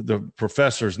is the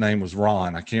professor's name was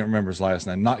Ron. I can't remember his last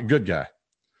name. Not a good guy.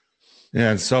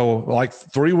 And so like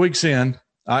 3 weeks in,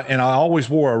 I always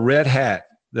wore a red hat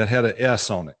that had an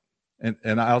S on it.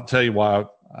 And I'll tell you why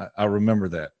I remember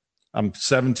that. I'm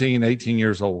 17, 18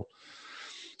 years old.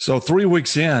 So 3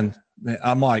 weeks in,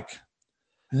 I'm like,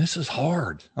 this is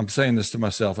hard. I'm saying this to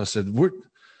myself. I said,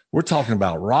 we're talking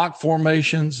about rock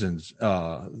formations and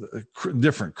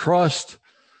different crust.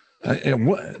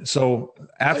 So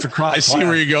after class, I see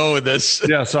where you go with this.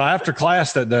 Yeah. So after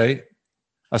class that day,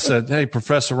 I said, hey,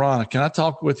 Professor Ron, can I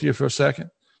talk with you for a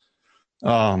second?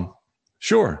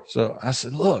 Sure. So I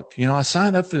said, look, I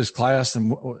signed up for this class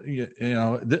and,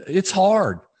 it's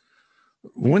hard.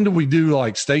 When do we do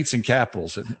like states and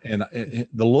capitals? And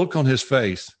the look on his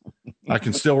face, I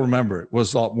can still remember it,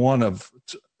 was like one of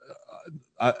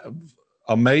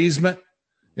amazement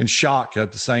and shock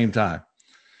at the same time.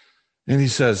 And he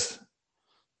says,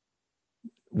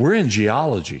 we're in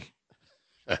geology.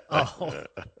 Oh.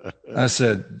 I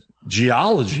said,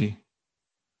 geology?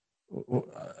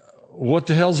 What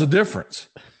the hell's the difference?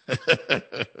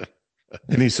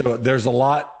 And he said, there's a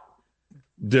lot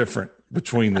different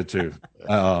between the two.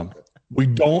 We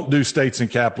don't do states and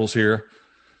capitals here,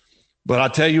 but I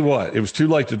tell you what, it was too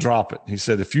late to drop it. He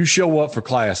said, if you show up for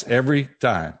class every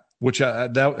time, which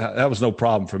that was no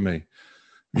problem for me.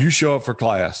 You show up for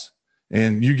class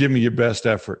and you give me your best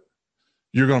effort,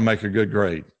 you're going to make a good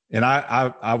grade. And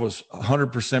I was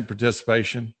 100%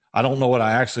 participation. I don't know what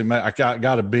I actually made. I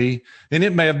got a B, and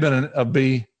it may have been a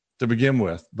B to begin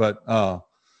with, but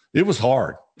it was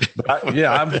hard. But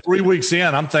I'm 3 weeks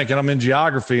in. I'm thinking I'm in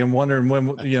geography and wondering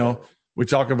when, we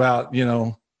talk about,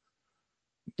 where's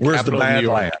Capital the bad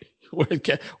land?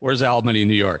 Where's Albany,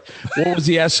 New York? What was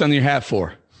the S on your hat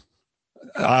for?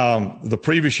 The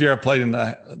previous year I played in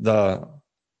the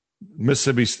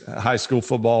Mississippi high school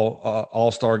football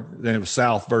all-star. Then it was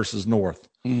South versus North.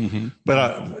 Mm-hmm. But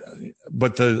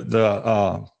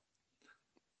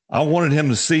I wanted him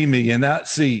to see me in that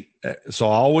seat. So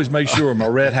I always make sure my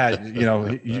red hat,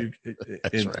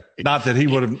 right. Not that he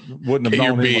wouldn't have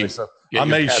known anyway. So I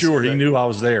made sure he knew I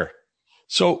was there.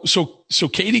 So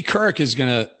Katie Couric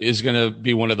is gonna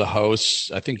be one of the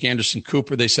hosts. I think Anderson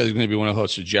Cooper, they said, is going to be one of the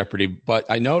hosts of Jeopardy. But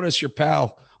I noticed your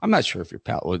pal, I'm not sure if your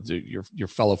pal would do, your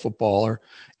fellow footballer,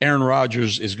 Aaron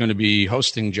Rodgers, is going to be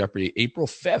hosting Jeopardy April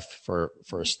 5th for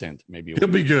a stint. Maybe he'll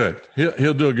be good.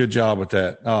 He'll do a good job with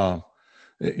that.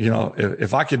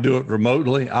 If I could do it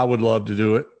remotely, I would love to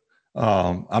do it.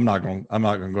 I'm not going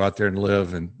to go out there and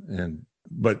live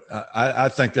but I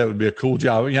think that would be a cool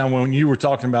job. When you were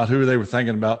talking about who they were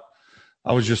thinking about,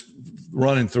 I was just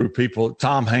running through people.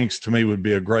 Tom Hanks to me would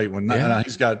be a great one. Yeah.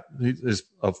 He's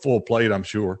a full plate, I'm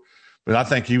sure, but I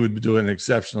think he would be doing an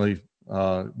exceptionally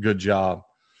good job.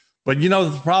 But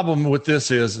the problem with this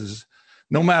is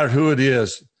no matter who it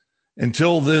is,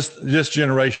 until this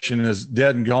generation is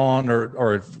dead and gone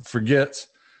or forgets,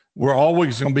 we're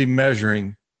always going to be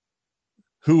measuring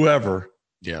whoever.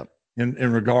 Yeah.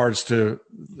 In regards to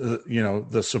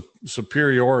the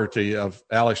superiority of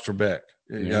Alex Trebek.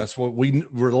 Yeah. That's what we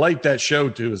relate that show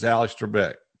to, is Alex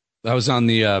Trebek. I was on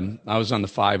the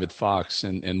 5 at Fox,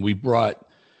 and we brought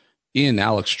in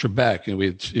Alex Trebek, and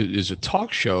it was a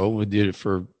talk show. We did it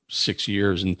for 6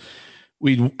 years, and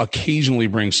we'd occasionally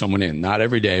bring someone in, not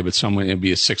every day, but someone, it'd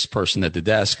be a sixth person at the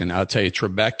desk. And I'll tell you,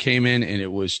 Trebek came in, and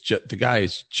it was just, the guy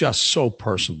is just so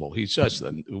personable. He's such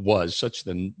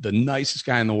the nicest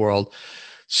guy in the world,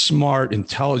 smart,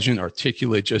 intelligent,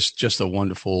 articulate, just a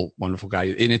wonderful, wonderful guy.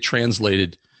 And it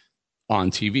translated on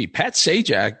TV. Pat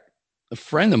Sajak, a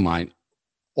friend of mine,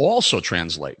 also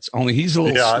translates, only he's a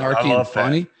little snarky and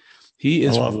funny. Pat. He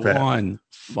is one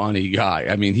funny guy.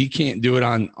 I mean, he can't do it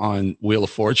on Wheel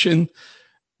of Fortune,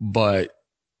 but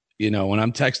when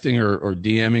I'm texting or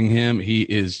DMing him, he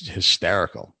is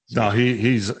hysterical. No,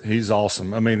 he's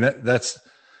awesome. I mean,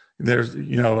 there's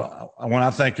when I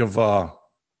think of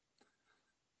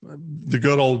the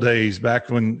good old days back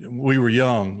when we were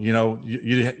young,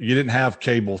 you didn't have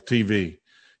cable TV.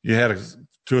 You had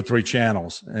 2 or 3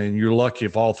 channels, and you're lucky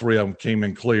if all 3 of them came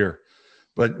in clear.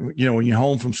 But, you know, when you're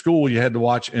home from school, you had to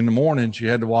watch in the mornings, you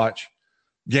had to watch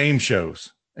game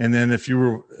shows. And then if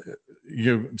you're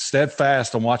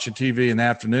steadfast on watching TV in the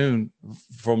afternoon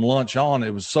from lunch on,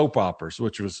 it was soap operas,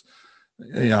 which was,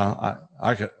 you know,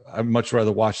 I'd much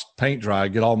rather watch paint dry,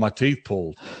 get all my teeth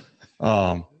pulled.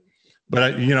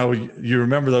 But you know, you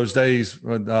remember those days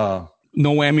when no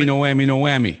whammy, no whammy, no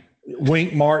whammy.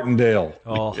 Wink Martindale.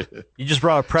 Oh, you just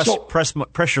brought Press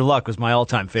Your Luck was my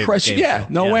all-time favorite game. Yeah,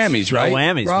 no whammies, right? No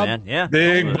whammies, Rob? man. Yeah,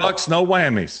 big bucks, no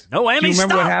whammies. No whammies. Do you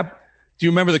remember stop. what happened? Do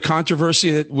you remember the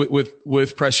controversy that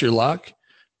with Press Your Luck?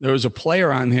 There was a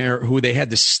player on here who they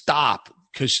had to stop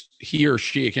because he or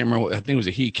she, I can't remember, I think it was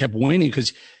a he, kept winning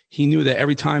because he knew that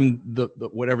every time the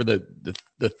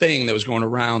thing that was going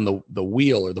around the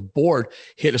wheel or the board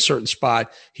hit a certain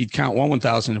spot, he'd count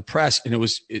 1,000 and press, and it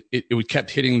would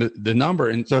kept hitting the number.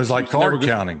 And so it was like card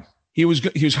counting. He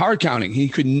was hard counting.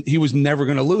 He was never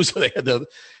going to lose. So they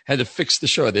had to fix the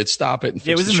show. They'd stop it. And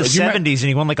fix it was in the 70s, and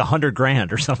he won like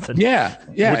 $100,000 or something. Yeah.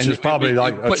 Which is probably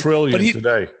like a trillion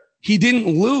today. He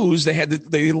didn't lose.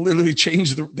 They literally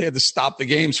changed they had to stop the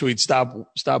game so he'd stop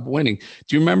winning.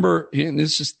 Do you remember? And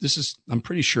this is, I'm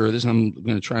pretty sure this, I'm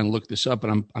going to try and look this up,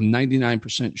 but I'm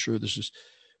 99% sure this is,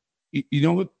 you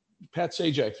know what? Pat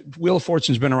Sajak, Wheel of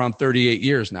Fortune's been around 38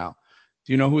 years now.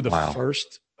 Do you know who the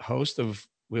first host of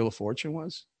Wheel of Fortune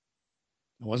was?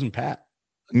 It wasn't Pat.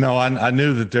 No, I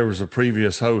knew that there was a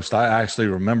previous host. I actually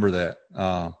remember that.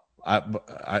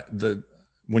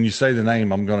 When you say the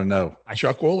name, I'm going to know.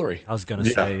 Chuck Woolery. I was going to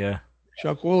say, yeah.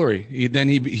 Chuck Woolery.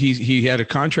 He had a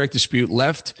contract dispute,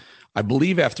 left, I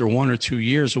believe, after 1 or 2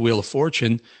 years of Wheel of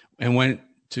Fortune, and went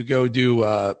to go do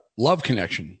Love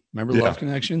Connection. Remember Love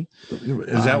Connection?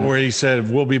 Is that where he said,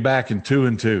 we'll be back in 2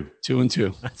 and 2? 2 and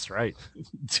 2. That's right.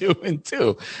 2 and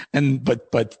 2. And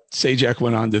but Sajak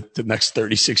went on to the next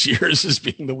 36 years as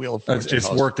being the Wheel of Fortune.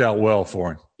 It's worked out well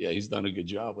for him. Yeah, he's done a good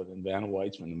job with it. Vanna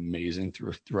White's been amazing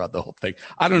throughout the whole thing.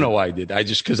 I don't know why I did. I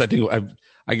just because I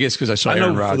guess because I saw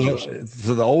Aaron Rodgers.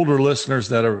 For the older listeners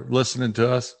that are listening to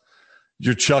us,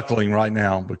 you're chuckling right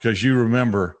now because you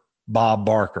remember Bob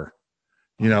Barker.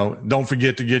 You know, don't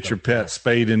forget to get your pet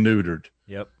spayed and neutered.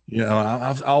 Yep. You know,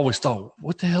 I always thought,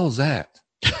 what the hell is that?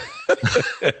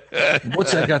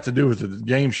 What's that got to do with the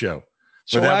game show?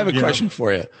 So I have a question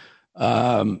for you.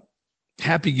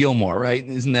 Happy Gilmore, right?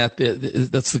 Isn't that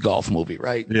that's the golf movie,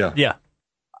 right? Yeah. Yeah.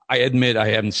 I admit I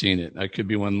haven't seen it. I could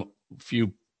be one of the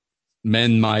few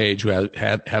men my age who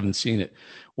haven't seen it.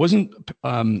 Wasn't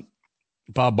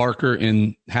Bob Barker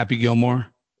in Happy Gilmore?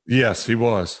 Yes, he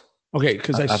was. Okay,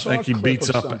 because I think he beats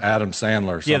up Adam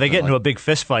Sandler. Yeah, they get into a big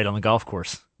fist fight on the golf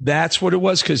course. That's what it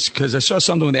was, because I saw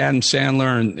something with Adam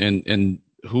Sandler and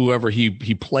whoever he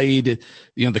played,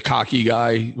 you know, the cocky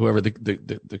guy, whoever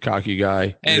the cocky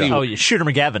guy. Anyway, yeah, Shooter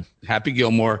McGavin. Happy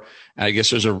Gilmore. And I guess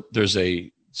there's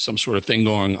some sort of thing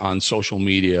going on social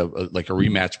media, like a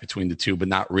rematch between the two, but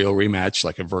not real rematch,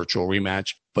 like a virtual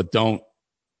rematch. But don't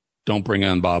bring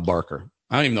on Bob Barker.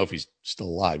 I don't even know if he's still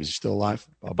alive. Is he still alive?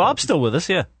 Bob's still with us,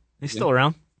 yeah. He's still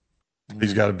around.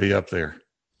 He's got to be up there.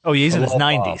 Oh, yeah, he's in his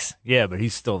 90s. Yeah, but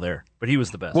he's still there. But he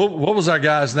was the best. What was that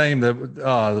guy's name?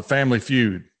 The Family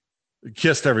Feud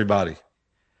kissed everybody.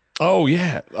 Oh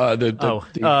yeah, Richard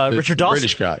Dawson,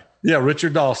 British guy. Yeah,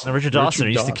 Richard Dawson. Richard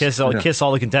Dawson used to kiss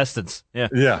all the contestants. Yeah,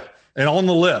 yeah, and on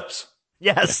the lips.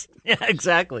 Yes, yeah,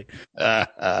 exactly.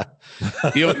 I'll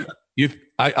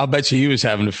bet you he was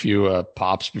having a few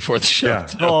pops before the show. Yeah.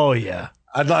 Oh yeah.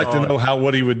 I'd like to know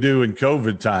what he would do in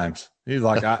COVID times. He's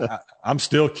like, I'm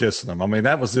still kissing him. I mean,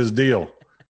 that was his deal.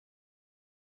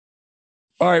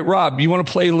 All right, Rob, you want to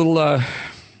play a little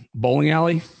bowling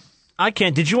alley? I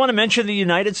can. Did you want to mention the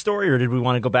United story, or did we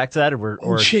want to go back to that?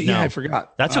 Or shit, no? Yeah, I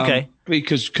forgot. That's okay.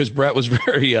 Because Brett was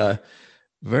very into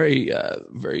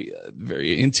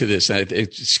this. And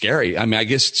it's scary. I mean, I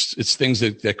guess it's things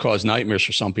that cause nightmares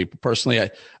for some people. Personally,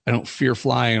 I don't fear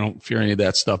flying. I don't fear any of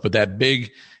that stuff. But that big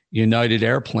United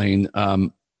airplane,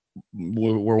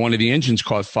 where one of the engines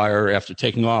caught fire after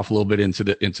taking off a little bit into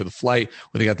the flight,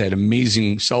 where they got that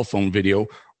amazing cell phone video.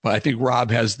 But I think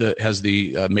Rob has the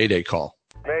Mayday call.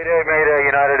 Mayday,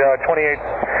 United 28,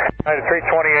 United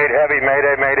 328 heavy,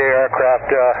 Mayday aircraft.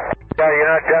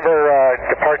 United Denver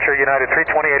departure, United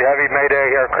 328 heavy,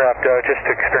 Mayday aircraft. Just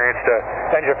experienced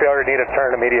engine failure, need a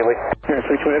turn immediately.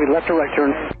 328 heavy, left or right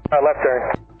turn? Left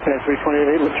turn.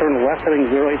 328 let's turn left heading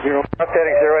 080. Left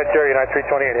heading 080, United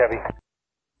 328 heavy.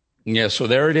 Yeah, so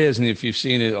there it is. And if you've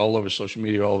seen it all over social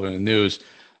media, all over the news,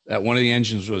 that one of the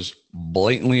engines was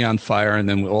blatantly on fire, and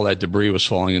then all that debris was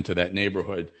falling into that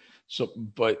neighborhood. So,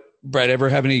 but Brett, ever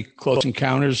have any close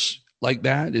encounters like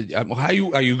that? Are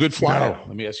you a good flyer? No.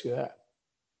 Let me ask you that.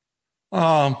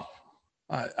 I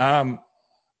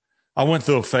I went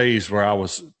through a phase where I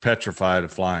was petrified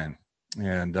of flying,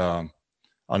 and I'll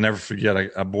never forget.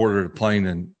 I boarded a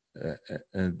plane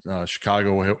in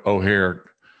Chicago O'Hare,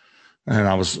 and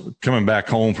I was coming back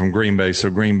home from Green Bay. So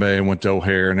Green Bay, I went to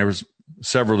O'Hare, and there was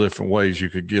several different ways you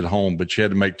could get home, but you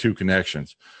had to make 2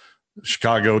 connections: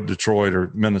 Chicago, Detroit,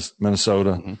 or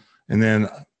Minnesota. Mm-hmm. And then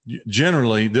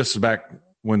generally, this is back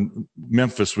when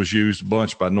Memphis was used a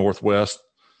bunch by Northwest.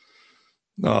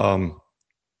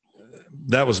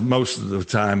 That was most of the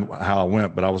time how I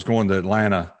went, but I was going to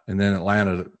Atlanta and then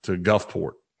Atlanta to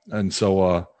Gulfport. And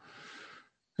so,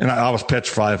 and I was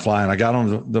petrified of flying. I got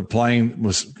on the plane,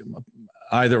 was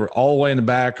either all the way in the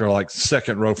back or like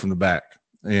second row from the back.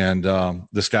 And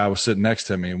this guy was sitting next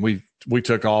to me, and we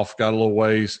took off, got a little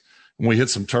ways, and we hit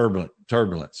some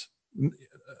turbulence.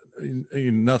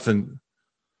 Nothing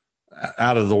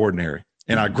out of the ordinary.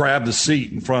 And I grabbed the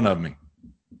seat in front of me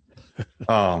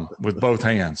with both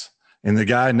hands. And the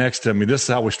guy next to me, this is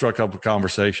how we struck up a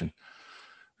conversation.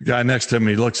 The guy next to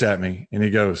me looks at me and he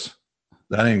goes,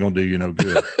 "That ain't going to do you no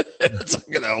good." It's not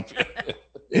going to help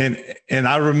you. And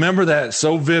I remember that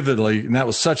so vividly. And that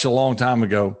was such a long time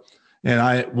ago.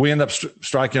 And we ended up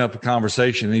striking up a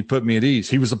conversation, and he put me at ease.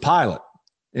 He was a pilot.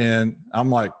 And I'm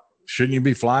like, "Shouldn't you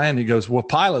be flying?" He goes, "Well,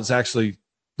 pilots actually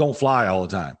don't fly all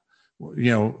the time.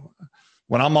 You know,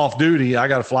 when I'm off duty, I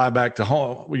got to fly back to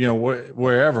home, you know,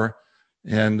 wherever."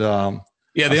 And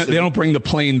they don't bring the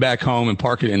plane back home and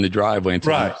park it in the driveway.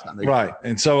 Right.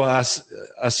 And so I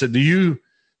said, do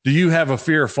you have a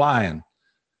fear of flying?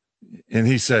 And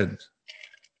he said,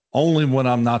 "Only when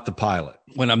I'm not the pilot."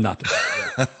 When I'm not the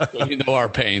pilot. So you know our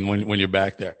pain when you're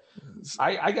back there.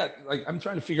 I'm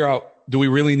trying to figure out, do we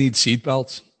really need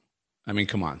seatbelts? I mean,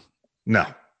 come on. No.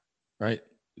 Right?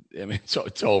 I mean, so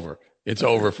it's over. It's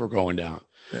over if we're going down.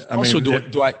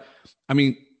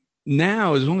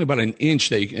 Now there's only about an inch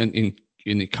that in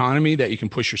economy that you can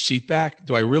push your seat back.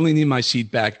 Do I really need my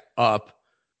seat back up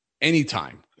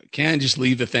anytime? Can't just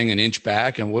leave the thing an inch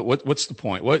back? And what's the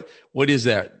point? What is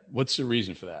that? What's the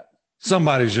reason for that?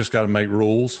 Somebody's just got to make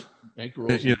rules.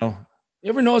 You know. You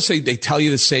ever notice they tell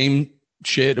you the same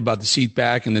shit about the seat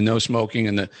back and the no smoking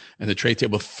and the tray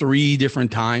table 3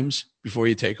 different times before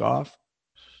you take off?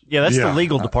 Yeah, that's the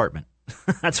legal department.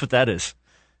 That's what that is.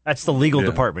 That's the legal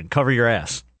department. Cover your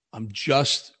ass. I'm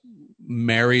just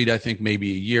married, I think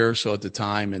maybe a year or so at the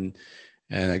time. And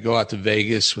I go out to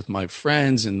Vegas with my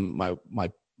friends, and my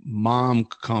mom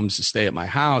comes to stay at my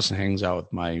house and hangs out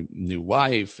with my new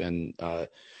wife, and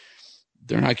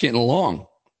they're not getting along.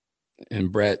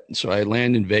 And Brett, so I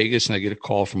land in Vegas and I get a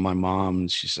call from my mom,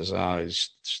 and she says,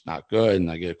 it's not good. And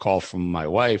I get a call from my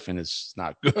wife, and it's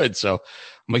not good. So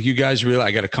I'm like, you guys really,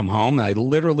 I got to come home. And I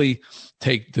literally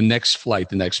take the next flight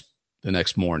the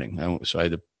next morning. So I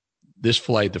had this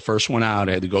flight, the first one out,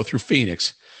 I had to go through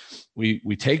Phoenix. We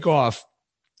take off.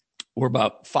 We're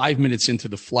about 5 minutes into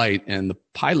the flight, and the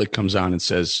pilot comes on and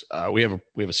says, we have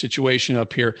a situation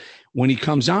up here. When he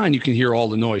comes on, you can hear all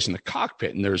the noise in the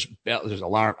cockpit, and there's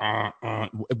alarm,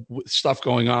 stuff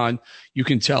going on. You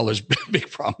can tell there's a big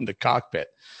problem in the cockpit.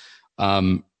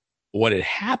 What had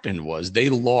happened was they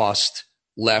lost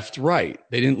left, right.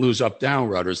 They didn't lose up, down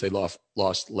rudders. They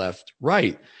lost left,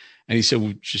 right. And he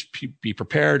said, just be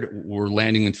prepared. We're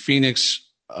landing in Phoenix.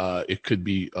 It could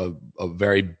be a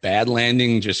very bad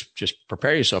landing. Just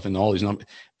prepare yourself. And all these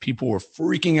people were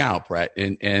freaking out, Brett.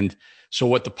 And so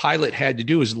what the pilot had to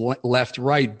do is left,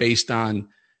 right based on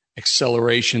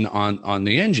acceleration on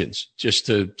the engines, just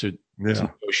to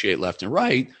negotiate left and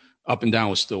right. Up and down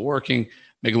was still working.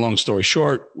 Make a long story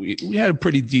short, we had a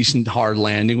pretty decent hard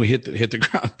landing. We hit the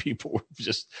ground. People were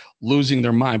just losing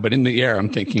their mind. But in the air, I'm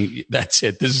thinking, that's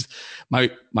it. This is my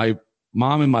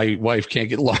mom and my wife can't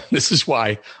get along. This is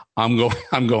why I'm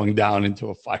going down into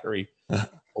a fiery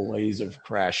blaze of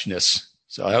crashness.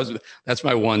 So that's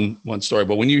my one story.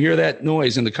 But when you hear that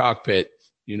noise in the cockpit,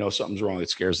 you know something's wrong.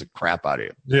 It scares the crap out of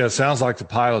you. Yeah, it sounds like the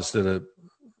pilots did an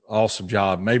awesome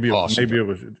job. Maybe it was,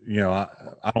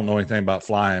 I don't know anything about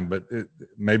flying, but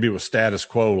maybe it was status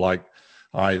quo. Like,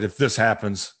 all right, if this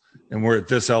happens and we're at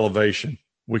this elevation,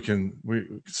 we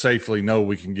safely know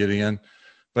we can get in.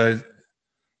 But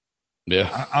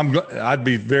yeah, I'd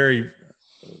be very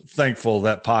thankful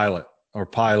that pilot or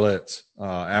pilots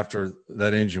after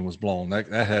that engine was blown. That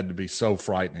had to be so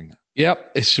frightening.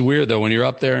 Yep, it's weird though when you're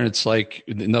up there and it's like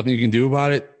nothing you can do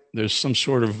about it. There's some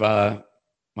sort of I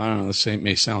don't know. This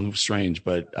may sound strange,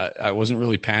 but I wasn't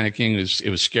really panicking. It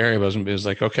was scary. It was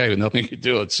like, okay, nothing you can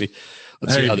do. Let's see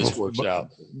how this works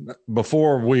out.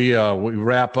 Before we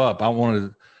wrap up, I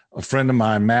wanted. A friend of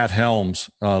mine, Matt Helms,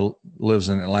 lives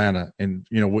in Atlanta, and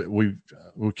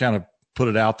we kind of put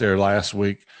it out there last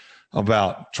week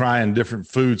about trying different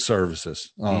food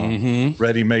services,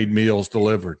 ready-made meals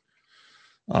delivered.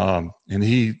 And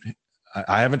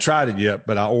I haven't tried it yet,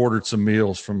 but I ordered some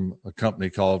meals from a company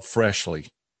called Freshly.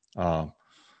 I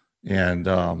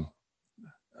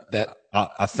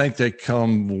think they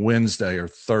come Wednesday or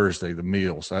Thursday, the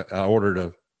meals. I ordered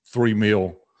a 3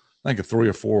 or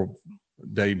 4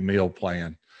 day meal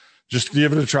plan. Just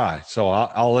give it a try. So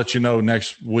I'll let you know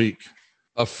next week.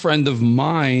 A friend of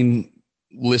mine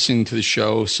listening to the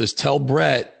show says, tell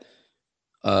Brett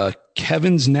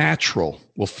Kevin's Natural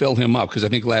will fill him up. Because I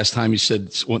think last time you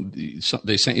said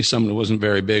they sent you something that wasn't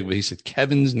very big, but he said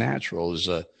Kevin's Natural is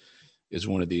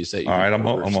one of these. That you all right, I'm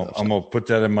gonna put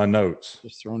that in my notes.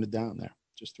 Just throwing it down there.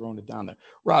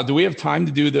 Rob, do we have time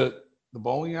to do the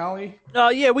bowling alley?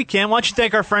 Yeah, we can. Why don't you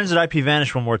thank our friends at IP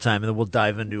Vanish one more time, and then we'll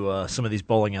dive into some of these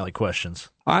bowling alley questions.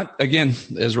 Again,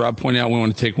 as Rob pointed out, we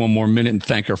want to take one more minute and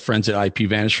thank our friends at IP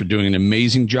Vanish for doing an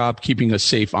amazing job keeping us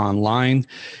safe online.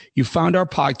 You found our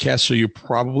podcast, so you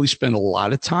probably spend a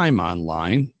lot of time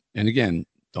online. And again,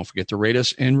 don't forget to rate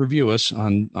us and review us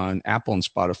on Apple and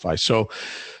Spotify. So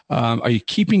are you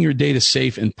keeping your data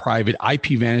safe and private?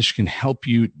 IP Vanish can help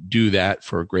you do that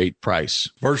for a great price.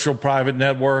 Virtual private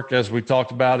network, as we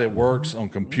talked about, it works on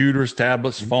computers,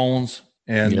 tablets, phones.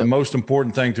 And the most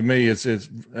important thing to me is it's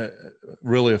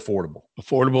really affordable.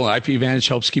 IP Vanish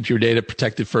helps keep your data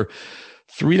protected for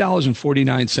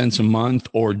 $3.49 a month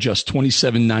or just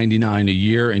 $27.99 a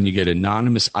year, and you get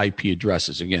anonymous IP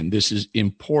addresses. Again, this is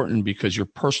important because your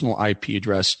personal IP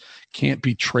address can't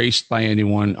be traced by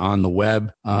anyone on the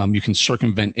web. You can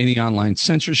circumvent any online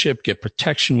censorship, get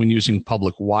protection when using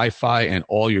public Wi-Fi, and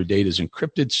all your data is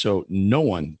encrypted so no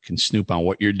one can snoop on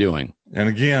what you're doing. And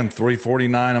again,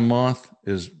 $3.49 a month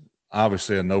is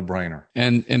obviously a no-brainer.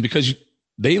 And because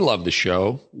they love the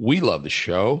show, we love the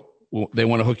show, they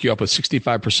want to hook you up with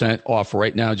 65% off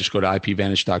right now. Just go to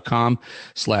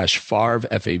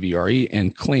ipvanish.com/Favre, Favre,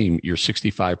 and claim your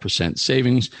 65%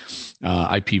 savings.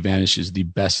 IP Vanish is the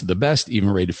best of the best, even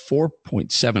rated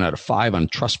 4.7 out of 5 on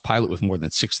Trustpilot with more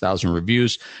than 6,000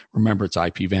 reviews. Remember, it's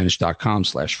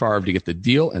ipvanish.com/Favre to get the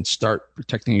deal and start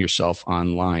protecting yourself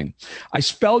online. I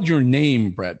spelled your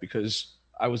name, Brett, because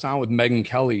I was on with Megan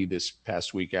Kelly this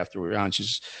past week after we were on.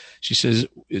 She says,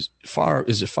 is it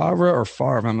Favre or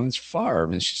Favre? I'm like, it's Favre.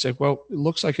 And she said, well, it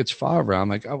looks like it's Favre. I'm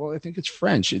like, oh, well, I think it's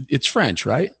French. It's French,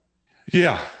 right?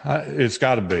 Yeah, it's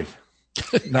got to be.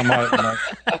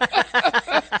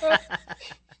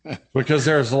 Because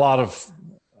there's a lot of,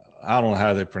 I don't know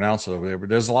how they pronounce it over there, but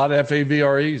there's a lot of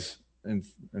FAVREs in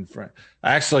French.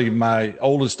 Actually, my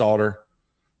oldest daughter,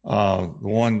 the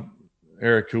one,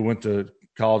 Eric, who went to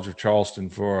College of Charleston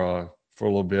for a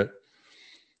little bit,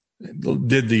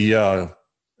 did the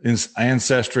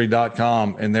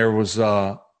ancestry.com, and there was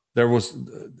I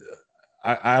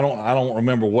don't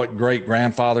remember what great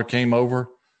grandfather came over,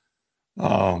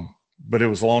 but it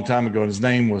was a long time ago. And his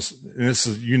name was, and this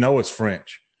is, it's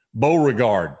French,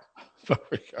 Beauregard.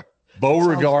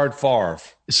 Beauregard Favre.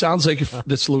 It sounds like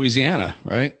that's Louisiana,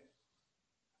 right?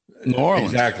 New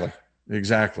Orleans.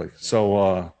 Exactly.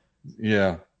 So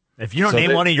yeah. If you don't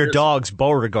name one of your dogs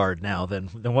Beauregard now, then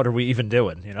what are we even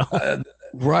doing?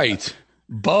 Right?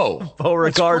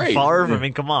 Beauregard Favre. I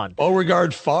mean, come on,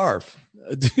 Beauregard Favre.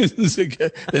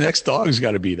 The next dog's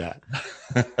got to be that.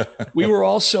 We were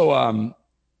also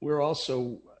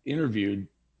interviewed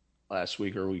last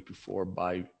week or a week before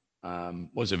by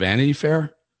was it Vanity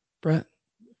Fair, Brett?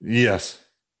 Yes.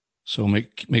 So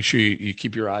make sure you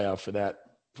keep your eye out for that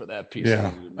piece.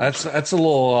 Yeah, that's a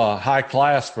little high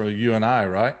class for you and I,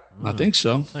 right? I think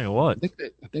so. Tell you what, I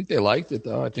think they liked it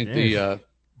though. I think they Caleb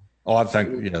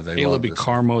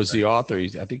Carmo is the author.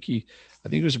 I think he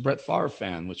was a Brett Favre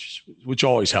fan, which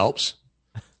always helps.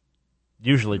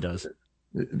 Usually does.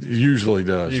 It usually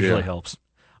helps.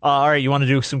 All right, you want to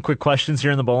do some quick questions here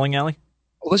in the bowling alley?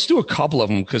 Let's do a couple of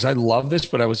them because I love this,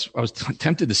 but I was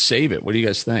tempted to save it. What do you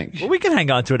guys think? Well, we can hang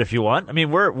on to it if you want. I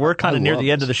mean, we're kind of near the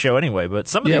end of the show anyway, but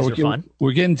some of these are fun.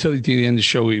 We're getting to the end of the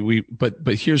show.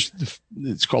 But here's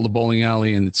it's called the bowling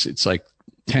alley, and it's like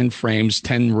 10 frames,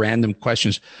 10 random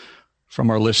questions from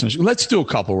our listeners. Let's do a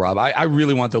couple, Rob. I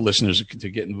really want the listeners to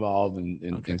get involved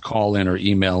and call in or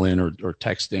email in or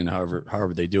text in,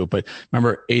 however they do it. But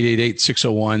remember,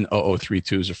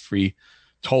 888-601-0032 is a free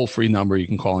toll-free number. You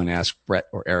can call and ask Brett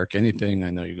or Eric anything. I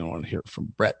know you're going to want to hear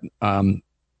from Brett. You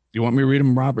want me to read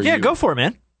them, Rob? Yeah, go for it,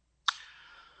 man.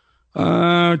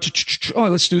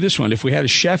 Let's do this one. If we had a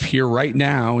chef here right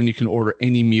now and you can order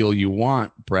any meal you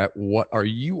want, Brett, what are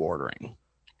you ordering?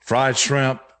 Fried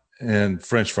shrimp and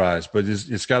French fries, but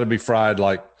it's got to be fried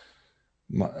like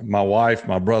my wife,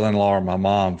 my brother-in-law, or my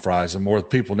mom fries them, or the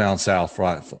people down south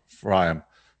fry them.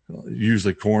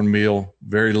 Usually cornmeal,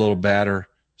 very little batter,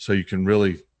 so you can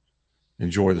really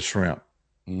enjoy the shrimp.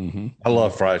 Mm-hmm. I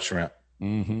love fried shrimp.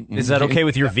 Mm-hmm. Is that okay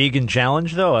with your vegan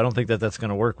challenge, though? I don't think that's going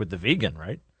to work with the vegan,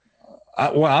 right?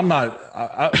 I'm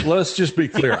not. Let's just be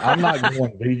clear. I'm not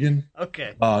going vegan.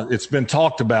 Okay. It's been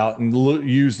talked about and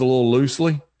used a little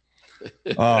loosely.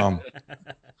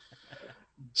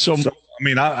 So I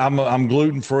mean, I'm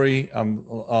gluten free.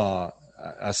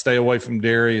 I stay away from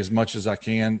dairy as much as I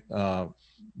can,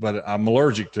 but I'm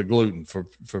allergic to gluten.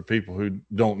 For people who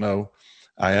don't know,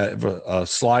 I have a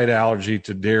slight allergy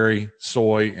to dairy,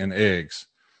 soy, and eggs.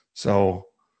 So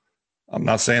I'm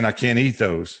not saying I can't eat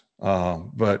those,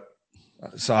 but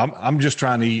so I'm just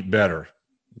trying to eat better.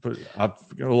 But I've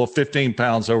got a little 15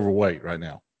 pounds overweight right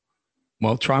now.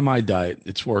 Well, try my diet.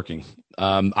 It's working.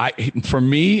 For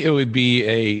me, it would be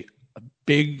a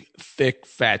big, thick,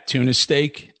 fat tuna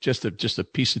steak, just a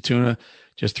piece of tuna.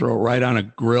 Just throw it right on a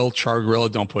grill, char grill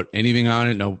it. Don't put anything on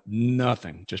it. No,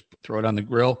 nothing. Just throw it on the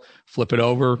grill, flip it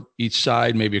over each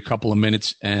side, maybe a couple of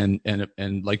minutes, and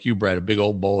like you, Brett, a big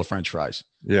old bowl of French fries.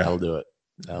 Yeah, that'll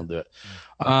do it.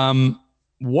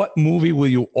 What movie will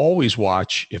you always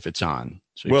watch if it's on?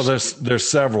 Well, there's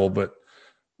several, but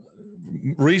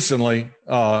recently,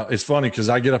 it's funny because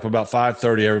I get up about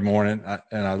 5:30 every morning,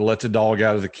 and I let the dog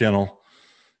out of the kennel.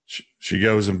 She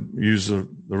goes and uses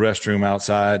the restroom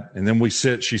outside, and then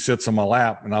she sits on my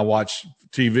lap, and I watch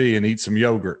TV and eat some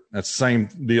yogurt. That's the same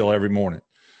deal every morning.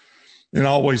 And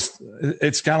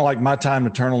it's kind of like my time to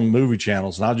turn on the movie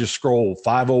channels, and I'll just scroll.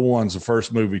 501's the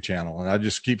first movie channel, and I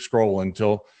just keep scrolling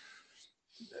until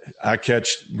I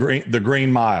catch the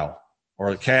Green Mile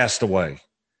or Castaway.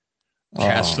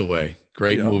 Castaway,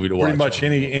 great movie to watch. Pretty much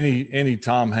any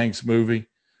Tom Hanks movie.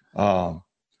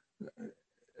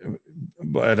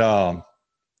 But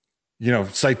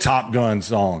say Top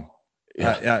Gun's on.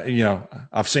 Yeah.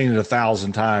 I've seen it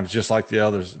 1,000 times, just like the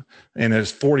others. And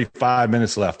there's 45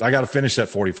 minutes left. I got to finish that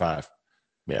 45.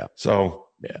 Yeah. So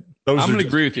yeah, I'm going to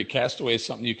agree with you. Castaway is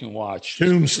something you can watch.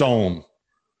 Tombstone.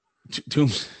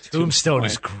 Tombstone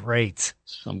is great.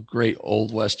 Some great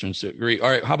old westerns to agree. All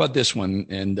right, how about this one?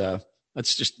 And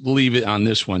let's just leave it on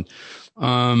this one.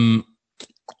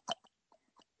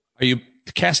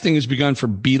 The casting has begun for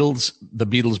the Beatles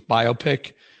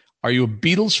biopic. Are you a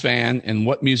Beatles fan? And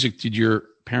what music did your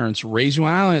parents raise you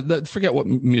on? Forget what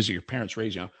music your parents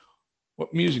raised you on.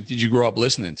 What music did you grow up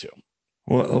listening to?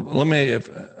 Well, let me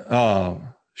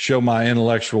show my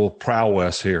intellectual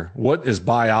prowess here. What does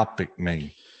biopic mean?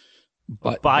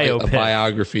 Biopic. A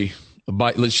biography.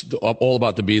 All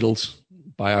about the Beatles.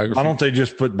 Biography. Why don't they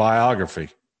just put biography?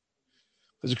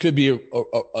 Because it could be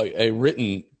a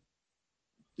written.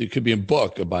 It could be a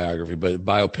book, a biography, but a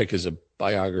biopic is a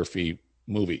biography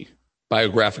movie,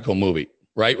 biographical movie.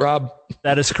 Right, Rob?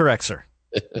 That is correct, sir.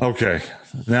 Okay.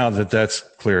 Now that's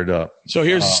cleared up. So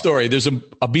here's the story. There's a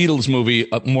Beatles movie,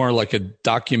 more like a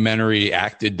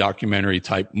acted documentary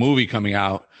type movie coming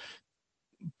out.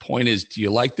 Point is, do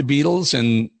you like the Beatles?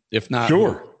 And if not,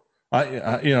 sure.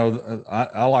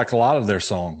 I like a lot of their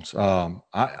songs.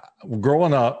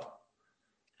 Growing up,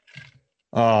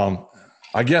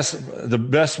 I guess the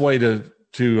best way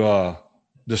to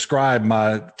describe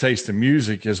my taste in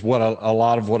music is what a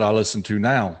lot of what I listen to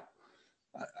now.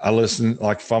 I listen,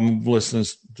 like if I'm listening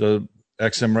to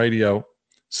XM radio,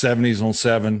 70s on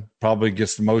 7 probably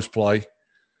gets the most play.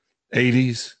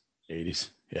 80s,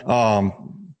 yeah.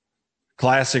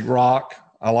 Classic rock.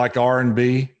 I like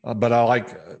R&B, but I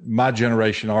like my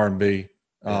generation R&B.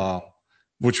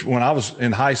 Which when I was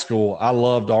in high school, I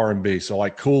loved R&B. So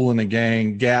like Kool and the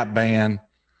Gang, Gap Band,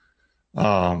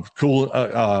 New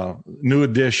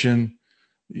Edition.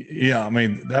 Yeah, I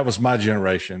mean, that was my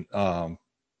generation. And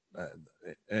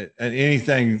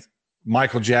anything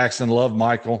Michael Jackson, loved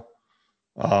Michael.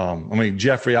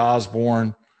 Jeffrey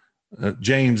Osborne,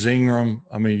 James Ingram.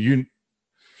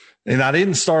 And I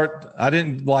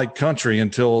didn't like country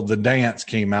until The Dance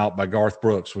came out by Garth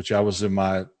Brooks, which I was in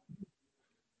my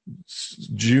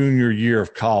junior year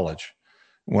of college.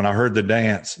 When I heard The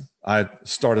Dance, I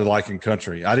started liking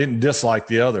country. I didn't dislike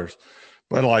the others,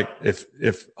 but like if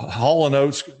Hall &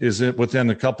 Oates is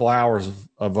within a couple hours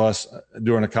of us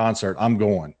doing a concert, I'm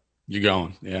going. You're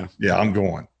going, yeah. Yeah, I'm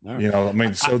going. Right.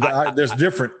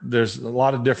 There's a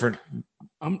lot of different.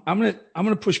 I'm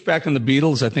gonna push back on the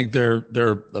Beatles. I think they're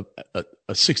a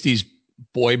 60s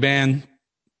boy band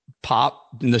pop.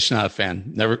 I'm just not a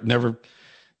fan.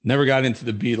 Never got into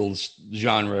the Beatles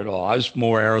genre at all. I was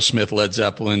more Aerosmith, Led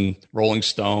Zeppelin, Rolling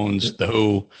Stones, The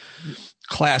Who,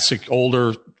 classic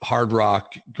older hard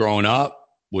rock growing up.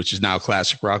 which is now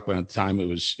classic rock, but at the time it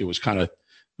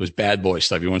was bad boy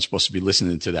stuff. You weren't supposed to be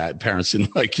listening to that. Parents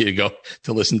didn't like you to go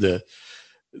to listen to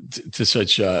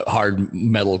such hard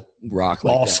metal rock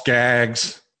like All that.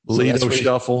 Skaggs, Lido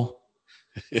Shuffle.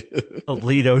 A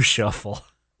Lido Shuffle.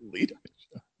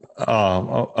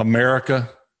 America.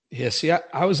 Yeah, see,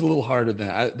 I was a little harder than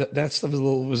that. That stuff was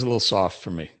a little soft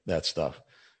for me. That stuff.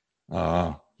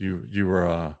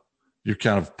 You're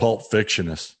kind of Pulp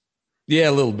Fictionist. Yeah,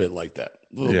 a little bit like that.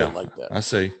 I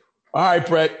see. All right,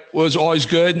 Brett. Was always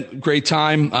good. Great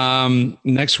time.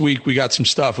 Next week we got some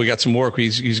stuff. We got some work.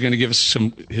 He's going to give us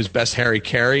his best Harry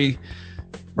Carey.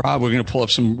 Rob, we're going to pull up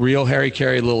some real Harry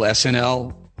Carey, a little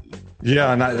SNL.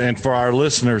 Yeah, and for our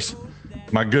listeners,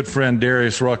 my good friend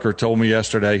Darius Rucker told me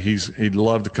yesterday he'd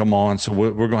love to come on. So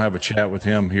we're going to have a chat with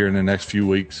him here in the next few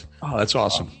weeks. Oh, that's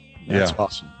awesome. That's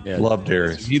awesome. Yeah, love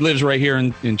Darius. He lives right here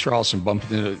in Charleston.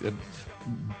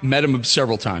 Met him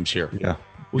several times here. Yeah.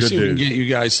 We'll see if we can get you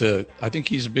guys to. I think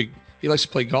he likes to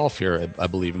play golf here, I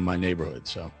believe, in my neighborhood.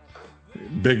 So,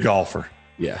 big golfer.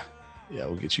 Yeah.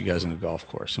 We'll get you guys on a golf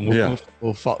course, and we'll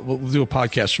do a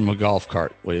podcast from a golf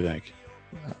cart. What do you think?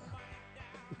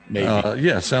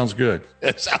 Maybe. Sounds good.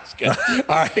 That sounds good.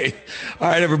 All right,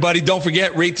 everybody. Don't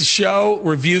forget, rate the show,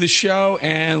 review the show,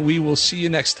 and we will see you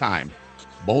next time.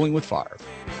 Bowling with Favre.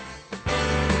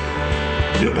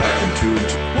 Get back into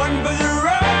it. One for the road.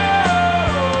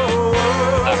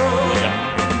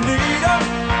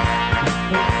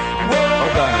 Well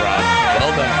done, Rob.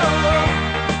 Well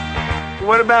done.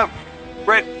 What about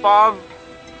Brett Favre?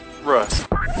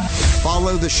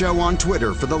 Follow the show on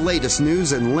Twitter for the latest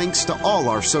news and links to all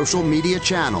our social media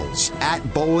channels at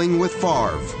Bowling with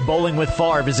Favre. Bowling with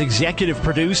Favre is executive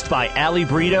produced by Ali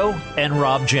Brito and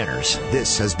Rob Jenners.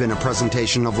 This has been a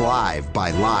presentation of Live by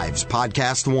Live's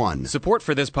Podcast One. Support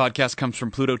for this podcast comes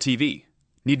from Pluto TV.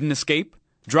 Need an escape?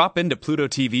 Drop into Pluto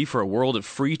TV for a world of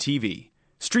free TV.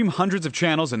 Stream hundreds of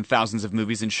channels and thousands of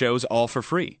movies and shows all for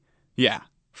free. Yeah,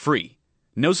 free.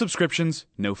 No subscriptions,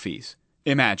 no fees.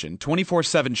 Imagine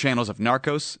 24/7 channels of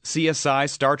Narcos, CSI,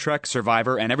 Star Trek,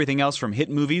 Survivor, and everything else from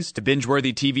hit movies to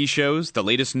binge-worthy TV shows, the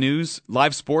latest news,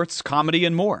 live sports, comedy,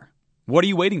 and more. What are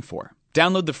you waiting for?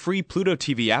 Download the free Pluto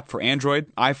TV app for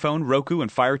Android, iPhone, Roku,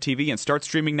 and Fire TV and start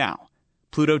streaming now.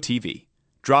 Pluto TV.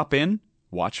 Drop in,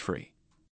 watch free.